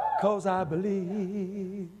God, because I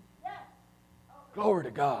believe. Glory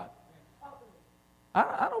to God.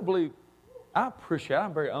 I don't believe, I appreciate,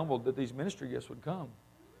 I'm very humbled that these ministry gifts would come.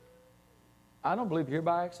 I don't believe here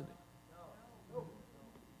by accident.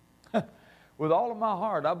 With all of my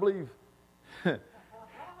heart, I believe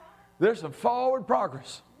there's some forward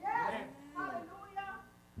progress.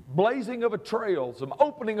 Blazing of a trail, some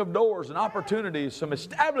opening of doors and opportunities, some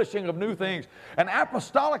establishing of new things, an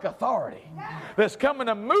apostolic authority that's coming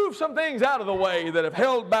to move some things out of the way that have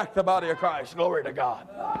held back the body of Christ. Glory to God.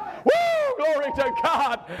 Woo! Glory to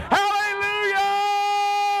God. Hallelujah!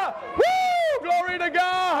 Woo! Glory to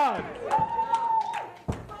God.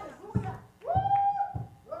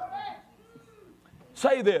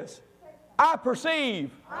 Say this. I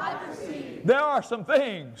perceive there are some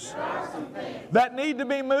things that need to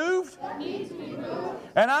be moved,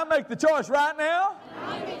 and I make the choice right now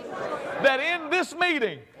that in this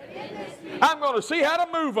meeting I'm going to see how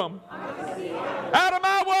to move them out of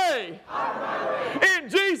my way in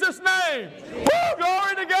Jesus' name. Woo,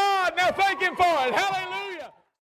 glory to God. Now thank Him for it. Hallelujah.